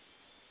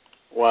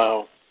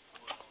 Wow.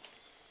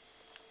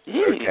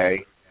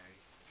 Okay.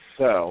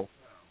 So,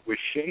 with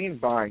Shane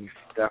buying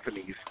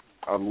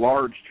a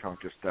large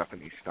chunk of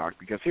Stephanie's stock,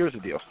 because here's the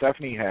deal.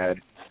 Stephanie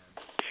had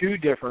 2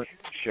 different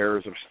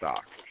shares of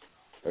stock.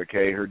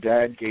 Okay, her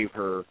dad gave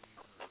her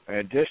an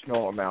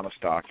additional amount of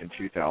stock in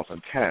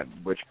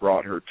 2010, which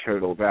brought her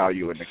total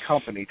value in the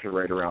company to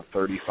right around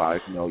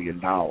 $35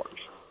 million.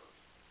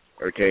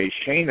 Okay,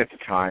 Shane at the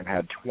time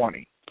had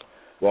 20.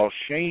 Well,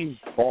 Shane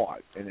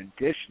bought an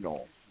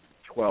additional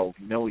 $12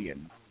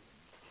 million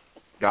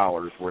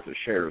worth of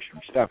shares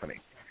from Stephanie.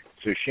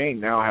 So Shane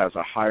now has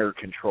a higher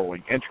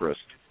controlling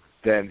interest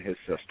than his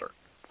sister.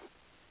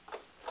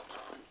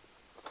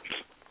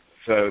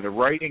 So the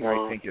writing,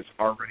 I think, is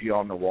already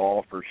on the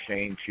wall for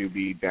Shane to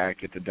be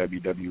back at the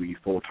WWE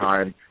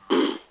full-time.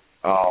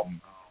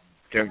 Don't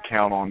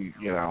count on,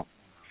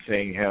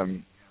 seeing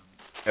him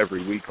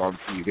every week on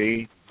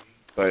TV.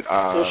 But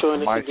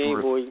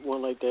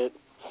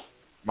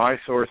my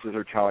sources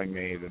are telling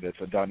me that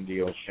it's a done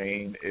deal.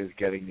 Shane is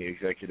getting the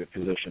executive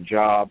position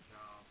job,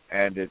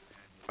 And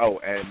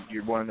and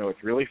you want to know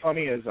what's really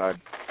funny is I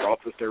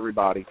brought this to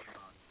everybody.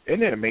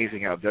 Isn't it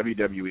amazing how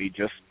WWE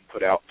just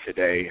put out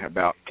today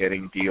about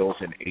getting deals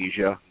in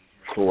Asia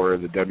for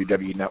the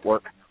WWE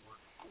Network?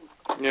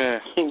 Yeah.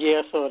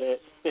 Yeah, I saw that.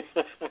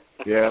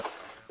 Yeah.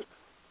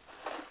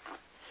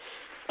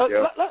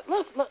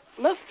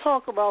 Let's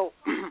talk about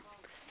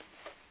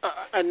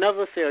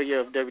another failure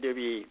of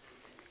WWE,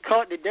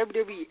 called the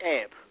WWE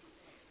app.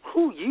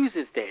 Who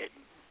uses that?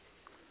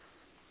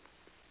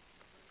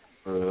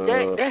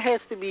 That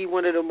has to be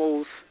one of the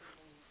most,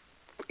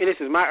 and this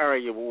is my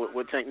area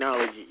with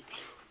technology,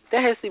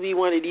 that has to be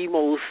one of the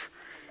most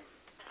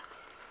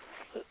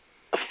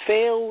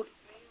failed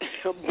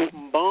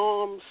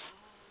bombs,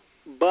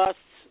 busts.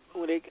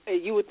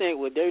 You would think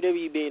with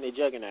WWE being a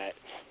juggernaut,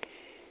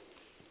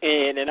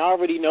 and I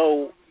already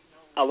know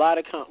a lot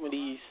of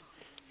companies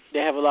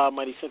that have a lot of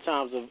money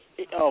sometimes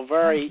are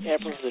very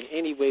apprehensive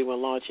anyway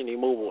when launching a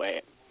mobile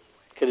app,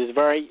 because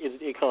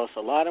it costs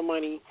a lot of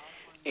money,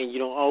 and you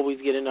don't always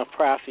get enough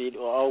profit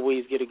or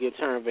always get a good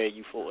turn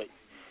value for it.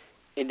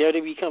 And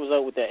WWE comes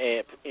up with the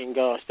app, and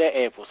gosh, that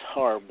app was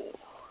horrible.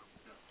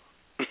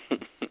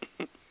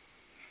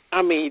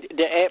 I mean,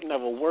 the app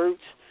never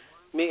worked.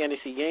 Me and the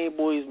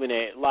Gameboy's been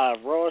at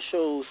live Raw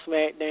shows,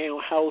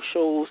 SmackDown, house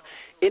shows.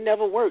 It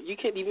never worked. You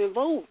couldn't even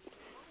vote.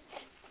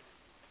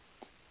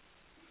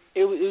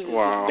 It was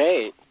wow.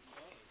 just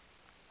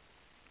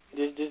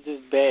bad.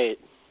 Just bad.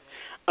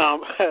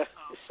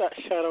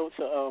 Shout out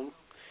to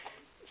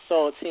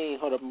Saltine.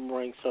 Hold up, I'm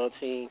going to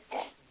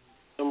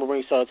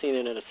bring Saltine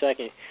in a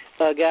second.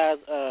 Guys,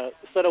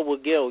 start up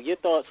with Gil. Your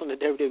thoughts on the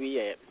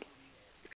WWE app?